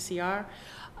from DCR,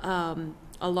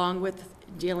 along with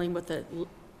dealing with the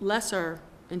lesser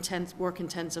work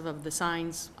intensive of the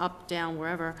signs up, down,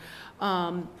 wherever.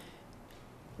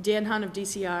 Dan Hunt of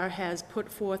DCR has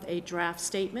put forth a draft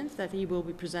statement that he will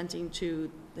be presenting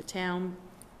to the town,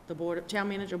 town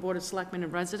manager, board of selectmen,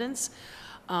 and residents.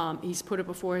 He's put it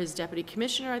before his deputy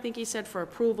commissioner, I think he said, for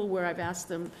approval, where I've asked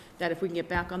them that if we can get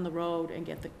back on the road and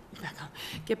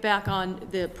get back on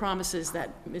the promises that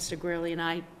Mr. Greeley and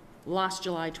I lost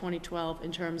July 2012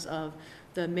 in terms of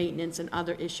the maintenance and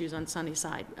other issues on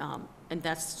Sunnyside. And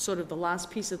that's sort of the last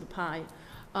piece of the pie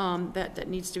that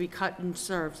needs to be cut and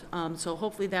served. So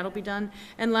hopefully that'll be done.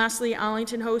 And lastly,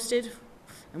 Arlington hosted,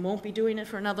 and won't be doing it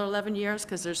for another 11 years,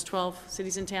 because there's 12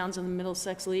 cities and towns in the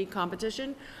Middlesex League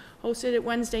competition, hosted it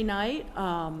Wednesday night.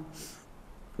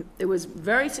 It was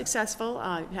very successful.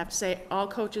 I have to say, all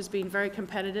coaches being very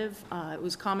competitive. It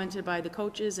was commented by the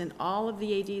coaches, and all of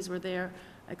the ADs were there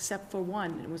except for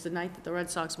one. It was the night that the Red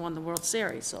Sox won the World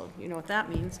Series, so you know what that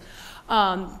means.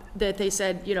 That they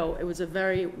said, you know, it was a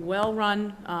very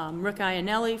well-run, Rick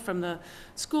Iannelli from the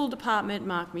school department,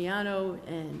 Mark Miano,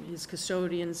 and his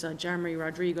custodians, Jeremy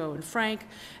Rodrigo and Frank,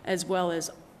 as well as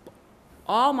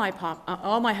all my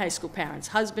high school parents,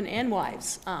 husband and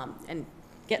wives, and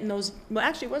getting those, well,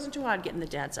 actually, it wasn't too hard getting the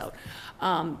dads out.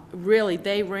 Really,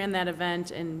 they ran that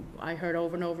event, and I heard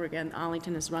over and over again,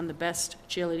 Arlington has run the best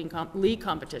cheerleading league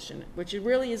competition, which it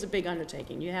really is a big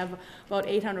undertaking. You have about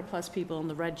 800 plus people in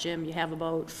the red gym. You have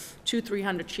about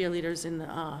 200-300 cheerleaders in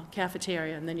the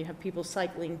cafeteria, and then you have people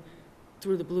cycling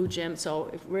through the Blue Gym, so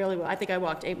it really, I think I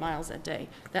walked 8 miles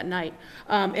that night.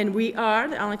 And we are,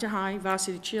 the Arlington High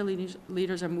varsity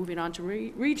cheerleaders are moving on to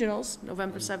regionals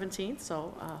November 17th,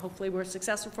 so hopefully we're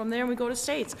successful from there and we go to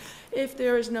states. If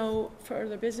there is no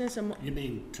further business, You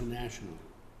mean to national?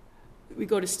 we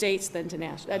go to states, then to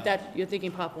national. That, you're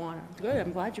thinking Pop Warner. Good,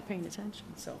 I'm glad you're paying attention,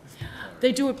 so.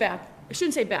 They do it back, I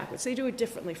shouldn't say backwards, they do it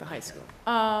differently for high school.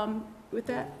 With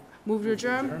that, move to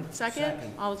adjourn, second.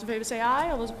 All those in favor say aye,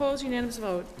 all those opposed, unanimous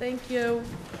vote. Thank you.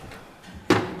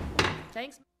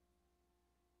 Thanks.